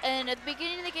frustrated, and at the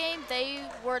beginning of the game, they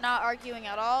were not arguing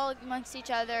at all amongst each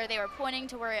other. They were pointing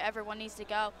to where everyone needs to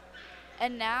go.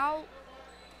 And now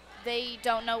they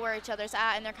don't know where each other's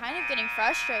at, and they're kind of getting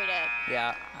frustrated.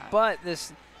 Yeah, but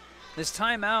this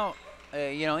timeout,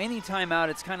 you know, any timeout,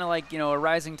 it's kind of like, you know, a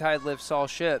rising tide lifts all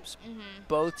ships.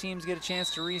 Both teams get a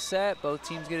chance to reset. Both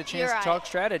teams get a chance to talk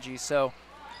strategy. So,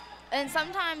 and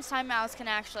sometimes timeouts can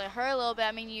actually hurt a little bit.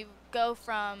 I mean, you go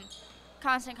from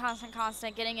constant,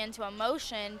 getting into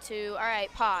emotion to, all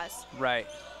right, pause. Right.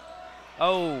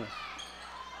 Oh.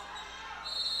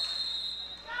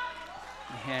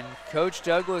 And Coach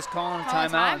Douglas calling a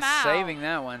timeout and saving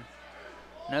that one.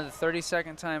 Another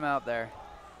 30-second timeout there.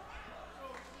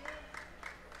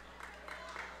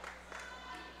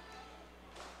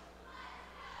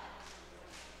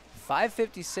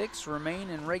 .556 remain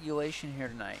in regulation here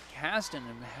tonight. Caston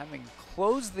having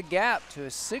closed the gap to a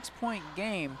 6-point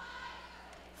game.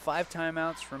 5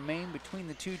 timeouts remain between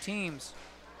the two teams.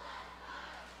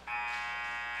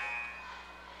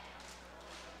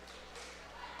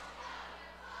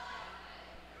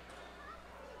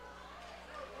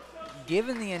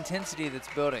 Given the intensity that's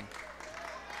building,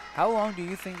 how long do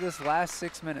you think this last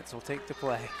 6 minutes will take to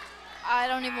play? I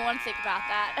don't even want to think about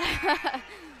that.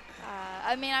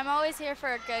 I mean, I'm always here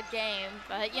for a good game,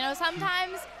 but, you know,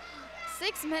 sometimes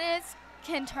 6 minutes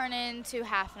can turn into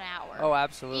half an hour. Oh,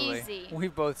 absolutely. Easy.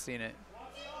 We've both seen it.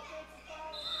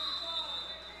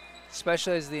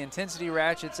 Especially as the intensity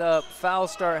ratchets up,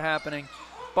 fouls start happening.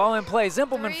 Ball in play,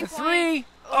 Zimpelman for 3.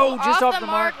 Oh, just off the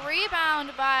mark.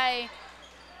 Rebound by,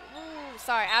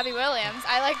 sorry, Abby Williams.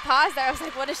 I like paused there. I was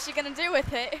like, what is she going to do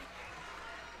with it?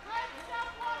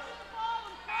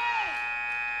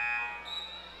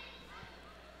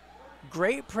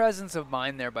 Great presence of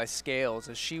mind there by Scales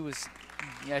as she was,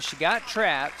 she got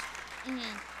trapped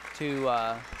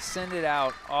to send it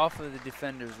out off of the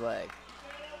defender's leg.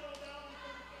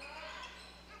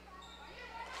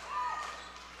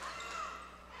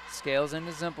 Scales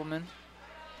into Zimpelman.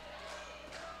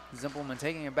 Zimpelman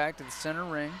taking it back to the center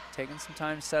ring, taking some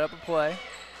time to set up a play.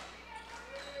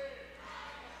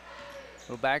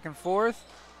 Go back and forth.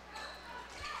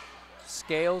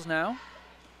 Scales now.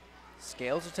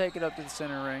 Scales will take it up to the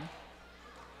center ring.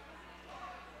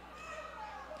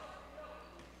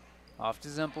 Off to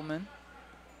Zimpelman.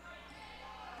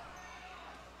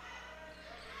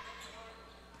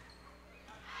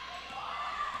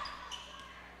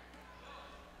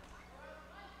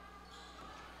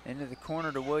 Into the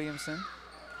corner to Williamson.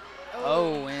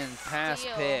 Oh, and pass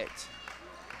picked.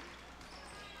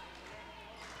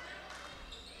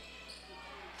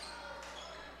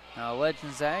 Now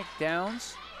Legend Zach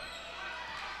Downs.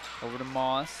 Over to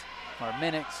Moss, or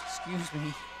Minix, excuse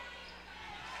me.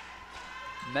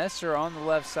 Messer on the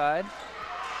left side.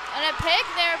 And a pick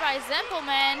there by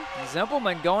Zimpelman.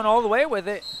 Zimpelman going all the way with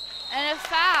it. And a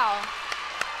foul.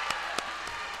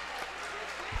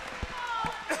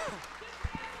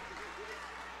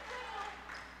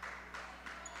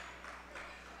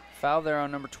 Foul there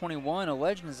on number 21, a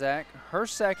Legend Zach. Her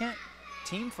second,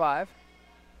 team 5.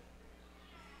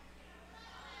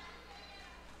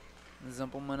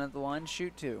 Zimpelman at the line,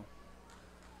 shoot 2.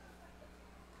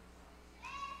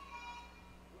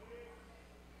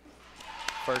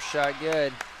 First shot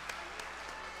good.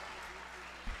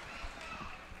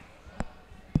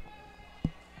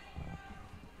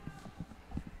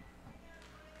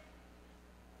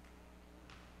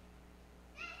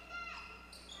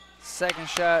 second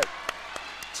shot,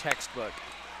 textbook.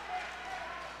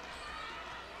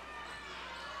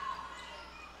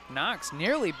 Knox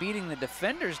nearly beating the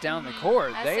defenders down the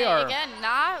court. They are again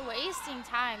not wasting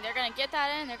time. They're going to get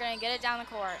that in. They're going to get it down the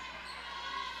court.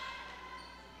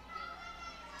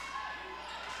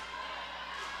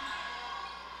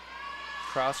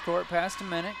 Cross court pass to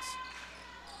Minix.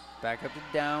 Back up to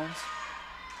Downs.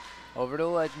 Over to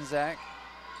Legendzack.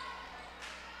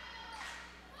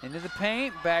 Into the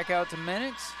paint. Back out to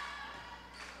Minix.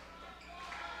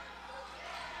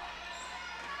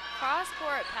 Cross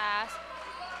court pass.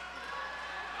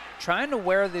 Trying to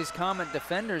wear these Comet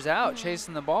defenders out,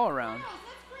 chasing the ball around.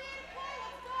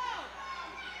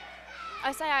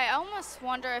 I almost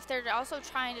wonder if they're also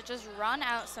trying to just run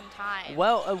out some time.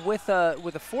 Well, with a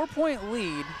 4-point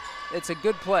lead, it's a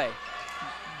good play.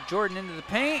 Jordan into the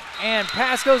paint, and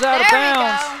pass goes out of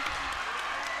bounds. There we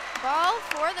go. Ball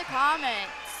for the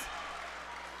Comets.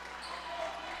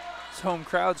 This home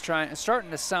crowd's starting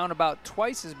to sound about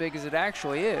twice as big as it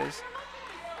actually is.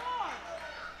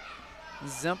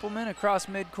 Zimpelman across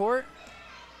midcourt.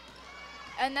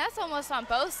 And that's almost on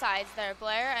both sides there,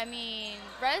 Blair. I mean,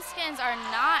 Redskins are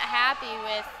not happy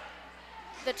with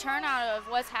the turnout of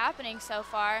what's happening so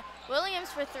far. Williams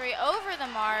for three, over the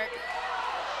mark.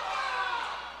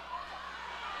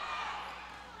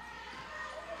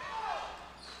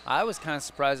 I was kind of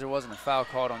surprised there wasn't a foul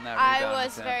called on that rebound. I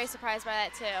was very surprised by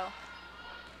that, too.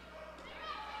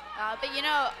 But, you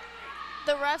know,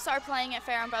 the refs are playing it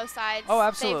fair on both sides. Oh,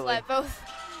 absolutely.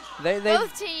 They've let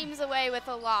both teams away with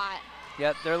a lot.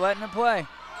 Yep, they're letting it play.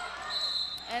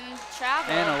 And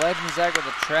travel. And a Legendzack with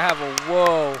a travel.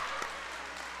 Whoa.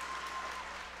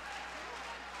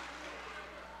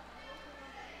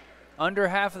 Under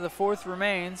half of the fourth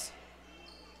remains.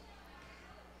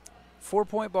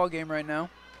 4-point ball game right now.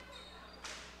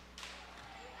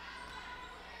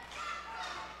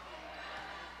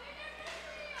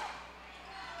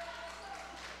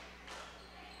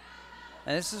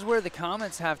 And this is where the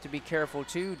Comets have to be careful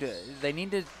too. They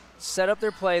need to set up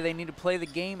their play. They need to play the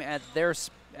game at their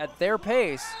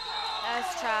pace.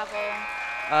 That's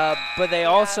travel. But they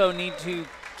also need to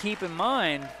keep in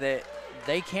mind that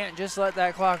they can't just let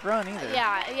that clock run either.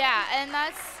 Yeah, and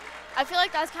I feel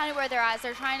like that's kind of where they're at.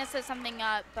 They're trying to set something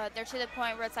up, but they're to the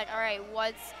point where it's like, all right,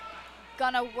 what's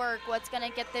gonna work? What's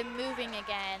gonna get them moving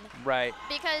again? Right.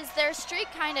 Because their streak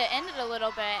kind of ended a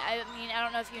little bit. I mean, I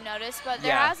don't know if you noticed, but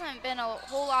there hasn't been a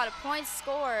whole lot of points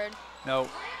scored. No.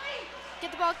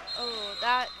 Get the ball. Oh,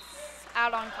 that's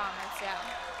out on Comets, yeah.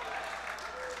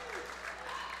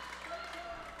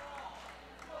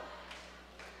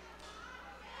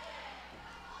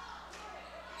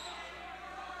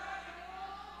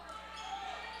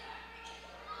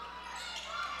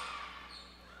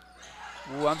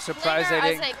 Ooh, I'm surprised they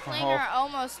didn't. I say Klinger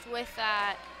almost with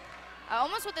that,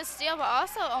 almost with the steal, but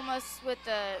also almost with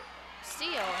the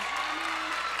steal.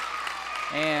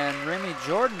 And Remy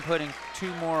Jordan putting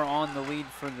 2 more on the lead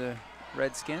for the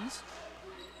Redskins.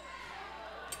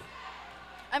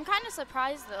 I'm kind of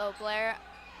surprised though, Blair.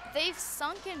 They've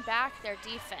sunken back their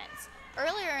defense.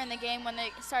 Earlier in the game when they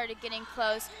started getting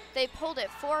close, they pulled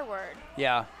it forward.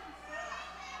 Yeah.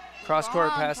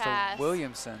 Cross-court pass pass to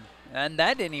Williamson. And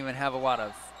that didn't even have a lot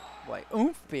of, like,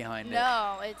 oomph behind it.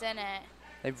 No, it didn't.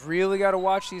 They've really got to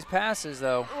watch these passes,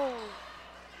 though. Ooh.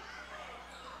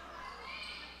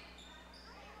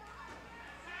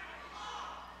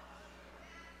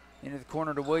 Into the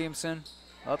corner to Williamson.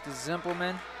 Up to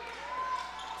Zimpelman.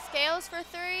 Scales for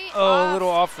 3. Oh, a little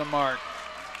off the mark.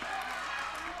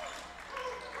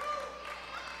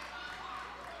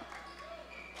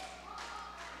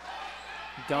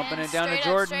 Dumping it down to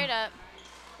Jordan. Straight up.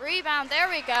 Rebound, there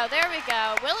we go.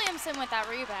 Williamson with that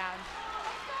rebound.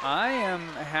 I am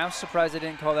half surprised they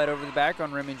didn't call that over the back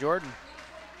on Remy Jordan.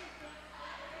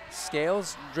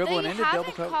 Scales dribbling into double cover.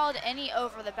 They haven't called any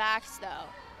over the backs, though.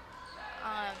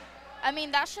 I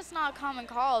mean, that's just not a common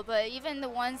call, but even the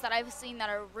ones that I've seen that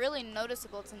are really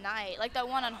noticeable tonight, like that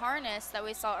one on Harness that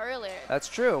we saw earlier. That's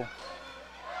true.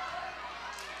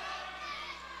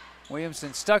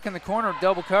 Williamson stuck in the corner,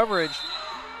 double coverage.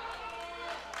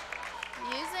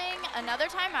 Using another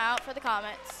timeout for the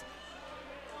Comets.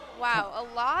 Wow,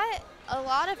 a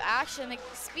lot of action. The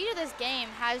speed of this game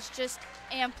has just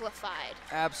amplified.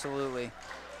 Absolutely.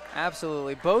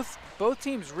 Absolutely. Both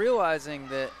teams realizing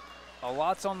that a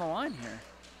lot's on the line here.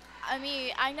 I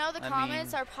mean, I know the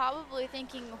Comets are probably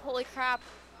thinking, holy crap,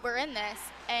 we're in this.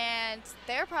 And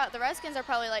the Redskins are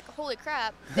probably like, holy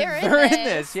crap, they're in They're this. in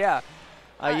this, yeah.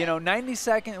 You know, 90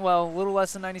 seconds, well, a little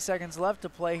less than 90 seconds left to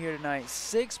play here tonight.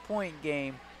 6-point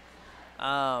game.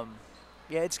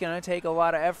 Yeah, it's going to take a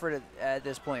lot of effort at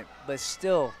this point, but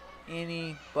still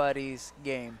anybody's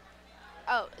game.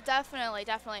 Oh, definitely,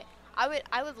 definitely. I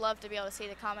would love to be able to see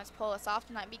the Comets pull us off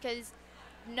tonight because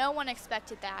no one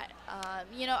expected that.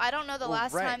 You know, I don't know the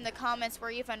last time the Comets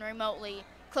were even remotely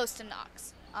close to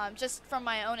Knox. Just from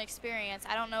my own experience,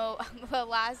 I don't know the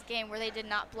last game where they did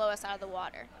not blow us out of the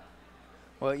water.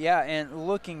 Well, yeah, and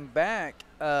looking back,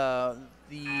 the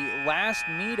last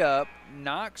meetup,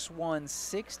 Knox won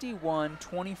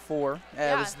 61-24.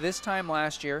 It was this time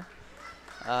last year.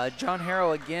 John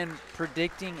Harrell again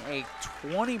predicting a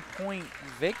 20-point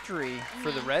victory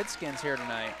for the Redskins here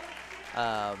tonight.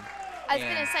 I was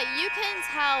going to say, you can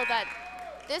tell that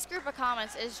this group of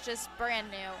Comets is just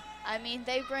brand new. I mean,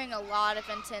 they bring a lot of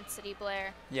intensity,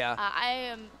 Blair. Yeah. I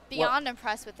am beyond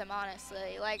impressed with them,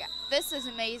 honestly. Like, this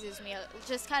amazes me,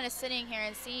 just kind of sitting here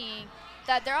and seeing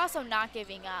that they're also not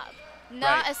giving up.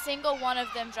 Not a single one of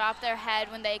them dropped their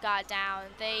head when they got down.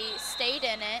 They stayed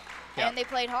in it, and they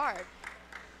played hard.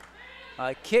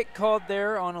 Kick called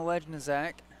there on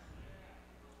Alejnazak.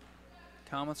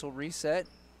 Comets will reset.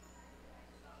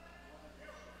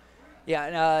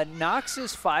 Yeah, Knox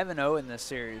is 5-0 in this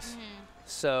series.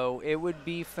 So it would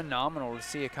be phenomenal to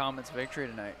see a Comets victory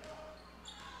tonight.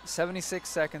 76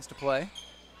 seconds to play.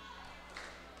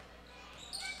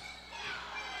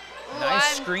 Ooh,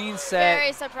 nice I'm screen set.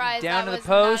 Very surprised down that to was the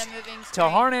post. Not a moving To screen.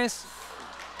 Harness.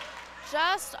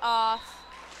 Just off.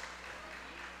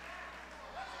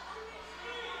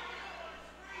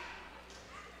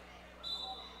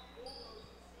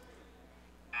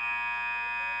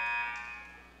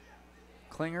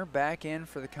 Klinger back in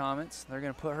for the Comets. They're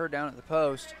going to put her down at the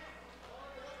post.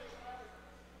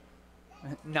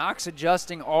 Knox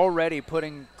adjusting already,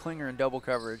 putting Klinger in double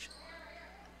coverage.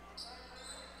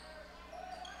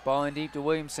 Ball in deep to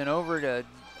Williamson, over to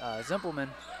Zimpelman.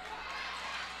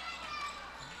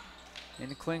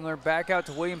 Into Klingler, back out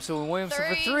to Williamson. Williamson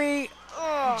for three.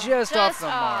 Oh, just off the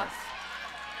mark.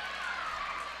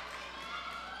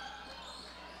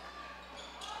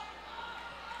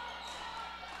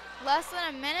 Less than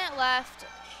a minute left.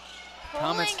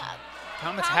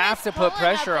 Comets have to put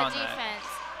pressure on that.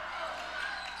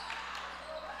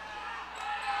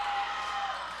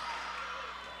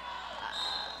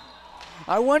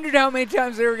 I wondered how many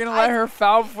times they were going to let her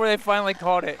foul before they finally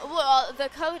called it. Well, the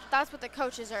coach, that's what the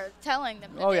coaches are telling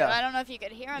them to do. Yeah. I don't know if you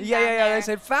could hear them. Yeah, they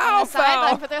said foul, foul.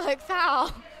 Sideline, but they're like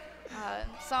foul.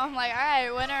 So I'm like, all right,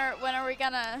 when are we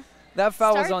going to That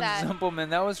foul was on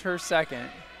Zimpelman. That was her second.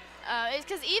 It's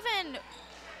because even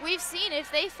we've seen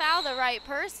if they foul the right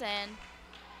person,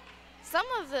 some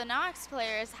of the Knox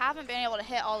players haven't been able to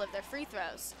hit all of their free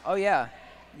throws. Oh, yeah.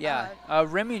 Yeah.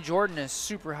 Remy Jordan is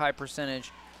super high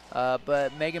percentage,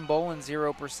 but Megan Bolin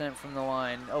 0% from the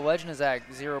line. Alejnazak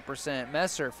 0%.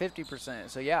 Messer 50%.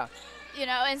 So, yeah. You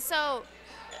know,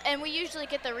 and we usually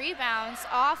get the rebounds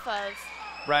off of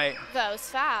those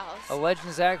fouls.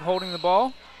 Alejnazak holding the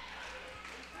ball.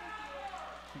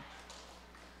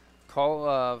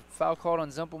 Foul called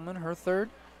on Zimpelman, her third.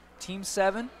 Team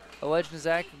 7.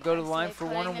 Alejnazak go to the line for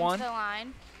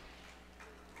 1-on-1.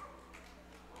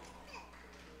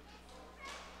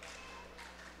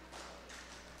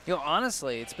 You know,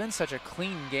 honestly, it's been such a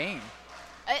clean game.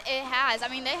 It has. I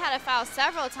mean, they had a foul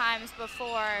several times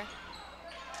before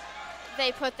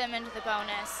they put them into the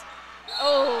bonus.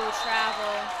 Oh,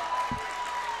 travel.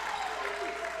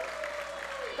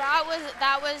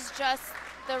 That was just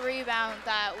the rebound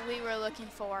that we were looking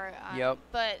for.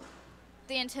 But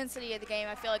the intensity of the game,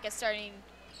 I feel like it's starting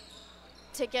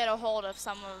to get a hold of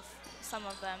some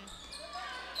of them.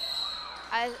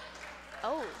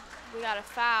 We got a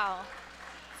foul.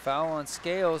 Foul on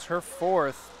Scales, her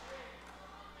fourth.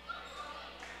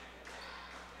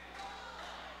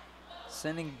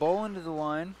 Sending Bolin to the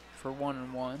line for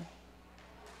 1-on-1.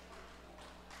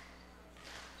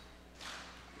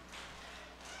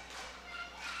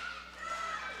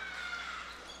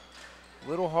 A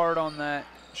little hard on that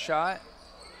shot.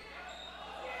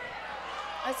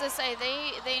 As I say,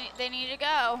 they need to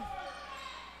go.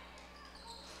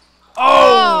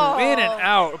 Oh, in and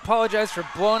out. Apologize for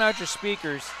blowing out your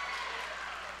speakers.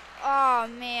 Oh,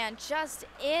 man, just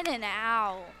in and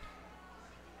out.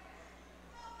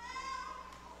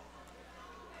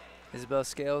 Isabel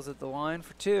Scales at the line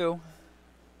for 2.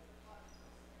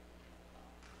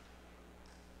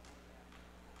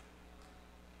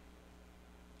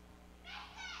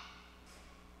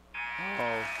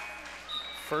 Oh,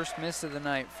 first miss of the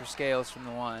night for Scales from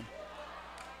the line.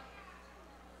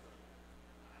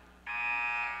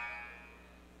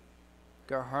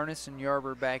 Got Harness and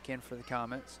Yarber back in for the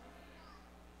Comets.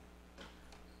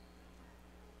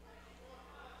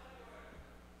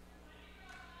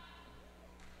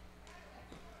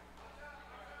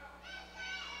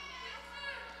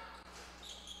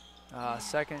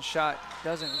 Second shot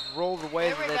doesn't roll the way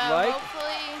There that we they'd go. like.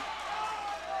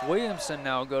 Hopefully. Williamson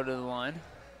now go to the line.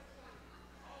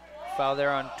 Foul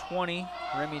there on 20,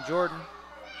 Remy Jordan.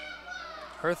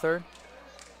 Her third.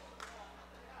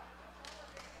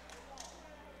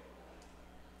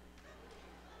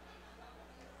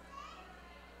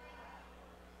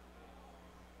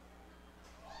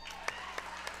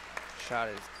 Shot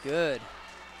is good.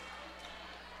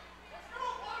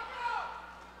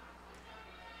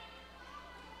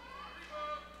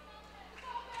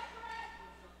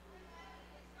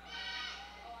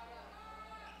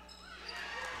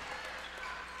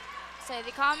 So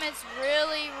the Comets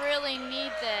really, really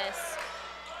need this.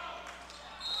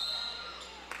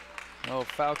 Oh,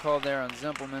 foul call there on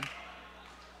Zimpelman.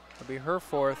 It'll be her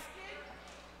fourth.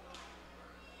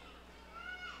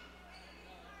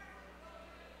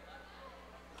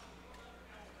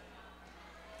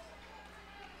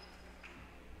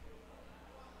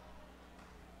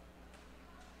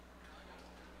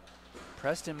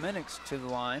 Preston Minix to the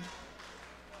line.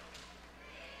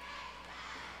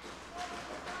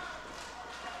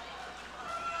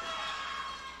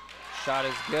 Shot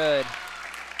is good.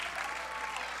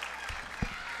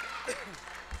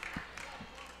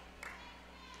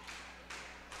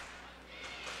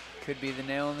 Could be the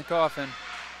nail in the coffin.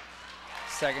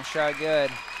 Second shot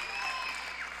good.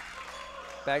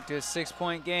 Back to a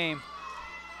 6-point game.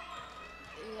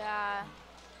 Yeah.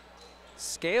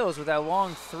 Scales with that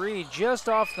long three just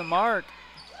off the mark.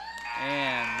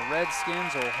 And the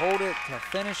Redskins will hold it to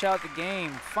finish out the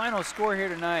game. Final score here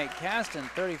tonight, Caston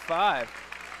 35,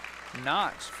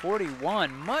 Knox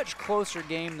 41. Much closer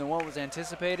game than what was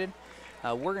anticipated.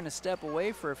 We're going to step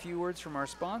away for a few words from our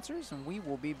sponsors, and we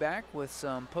will be back with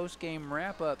some post-game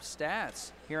wrap-up stats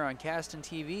here on Caston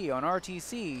TV on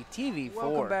RTC TV4.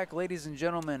 Welcome back, ladies and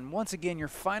gentlemen. Once again, your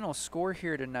final score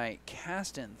here tonight,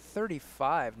 Caston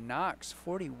 35, Knox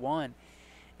 41.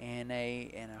 And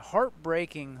a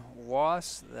heartbreaking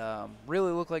loss.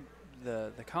 Really looked like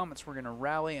the Comets were going to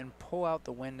rally and pull out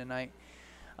the win tonight.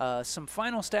 Some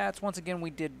final stats. Once again, we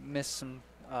did miss some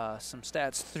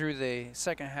stats through the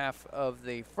second half of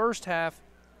the first half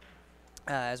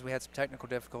as we had some technical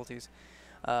difficulties.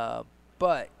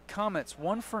 But Comets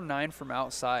 1 for 9 from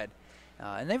outside.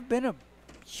 And they've been a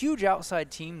huge outside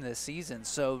team this season.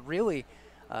 So really,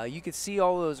 you could see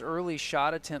all those early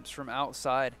shot attempts from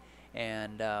outside.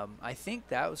 And I think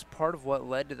that was part of what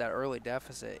led to that early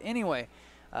deficit. Anyway,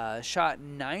 shot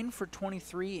 9 for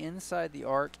 23 inside the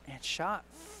arc and shot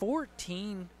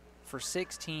 14 for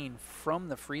 16 from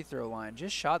the free throw line.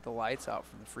 Just shot the lights out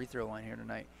from the free throw line here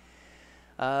tonight.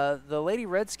 The Lady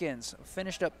Redskins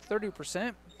finished up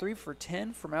 30%, 3 for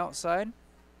 10 from outside.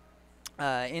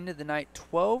 Ended the night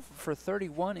 12 for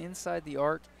 31 inside the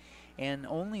arc and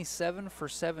only 7 for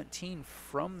 17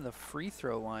 from the free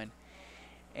throw line.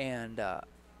 And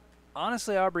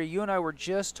honestly, Aubrey, you and I were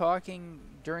just talking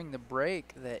during the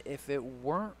break that if it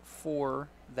weren't for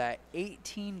that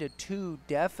 18-2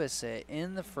 deficit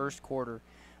in the first quarter,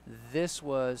 this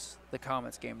was the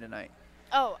Comets game tonight.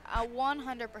 Oh,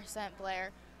 100%,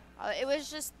 Blair. It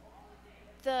was just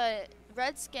the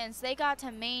Redskins, they got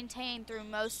to maintain through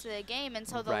most of the game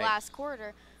until the last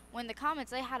quarter. When the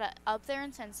Comets, they had to up their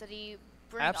intensity,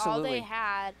 bring all they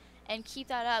had, and keep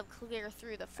that up clear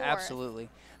through the fourth. Absolutely.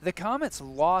 The Comets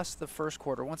lost the first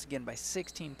quarter, once again, by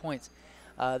 16 points.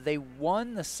 They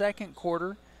won the second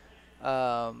quarter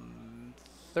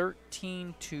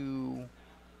 13 to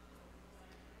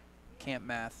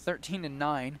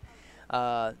 9.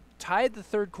 Tied the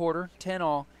third quarter,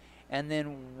 10-all, and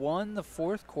then won the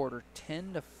fourth quarter,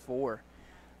 10-4.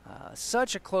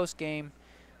 Such a close game.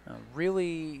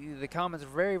 Really, the Comets are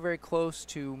very, very close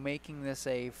to making this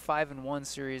a 5-1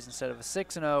 series instead of a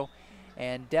 6-0,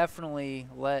 and definitely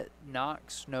let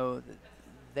Knox know that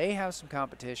they have some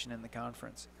competition in the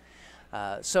conference.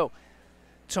 So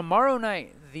tomorrow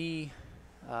night, the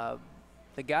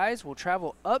guys will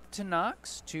travel up to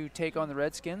Knox to take on the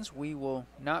Redskins. We will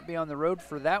not be on the road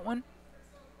for that one.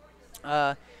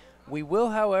 We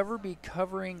will, however, be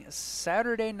covering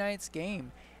Saturday night's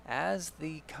game as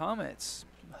the Comets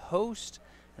host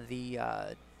the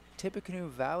Tippecanoe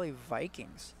Valley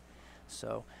Vikings.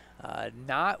 So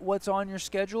not what's on your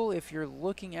schedule. If you're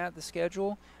looking at the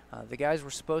schedule, the guys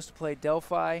were supposed to play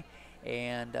Delphi,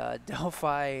 and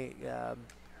Delphi,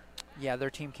 yeah, their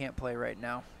team can't play right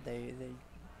now. They're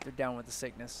down with the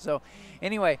sickness. So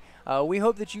anyway, we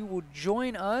hope that you will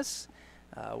join us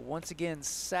Once again,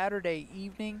 Saturday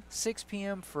evening, 6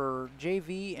 p.m. for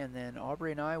JV, and then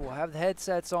Aubrey and I will have the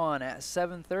headsets on at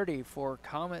 7:30 for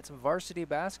Comets varsity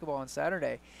basketball on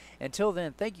Saturday. Until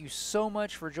then, thank you so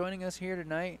much for joining us here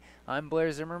tonight. I'm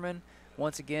Blair Zimmerman,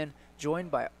 once again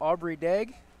joined by Aubrey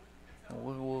Degg.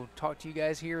 We'll talk to you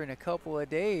guys here in a couple of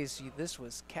days. This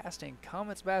was Caston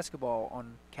Comets basketball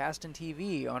on Caston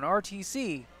TV on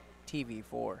RTC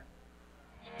TV4.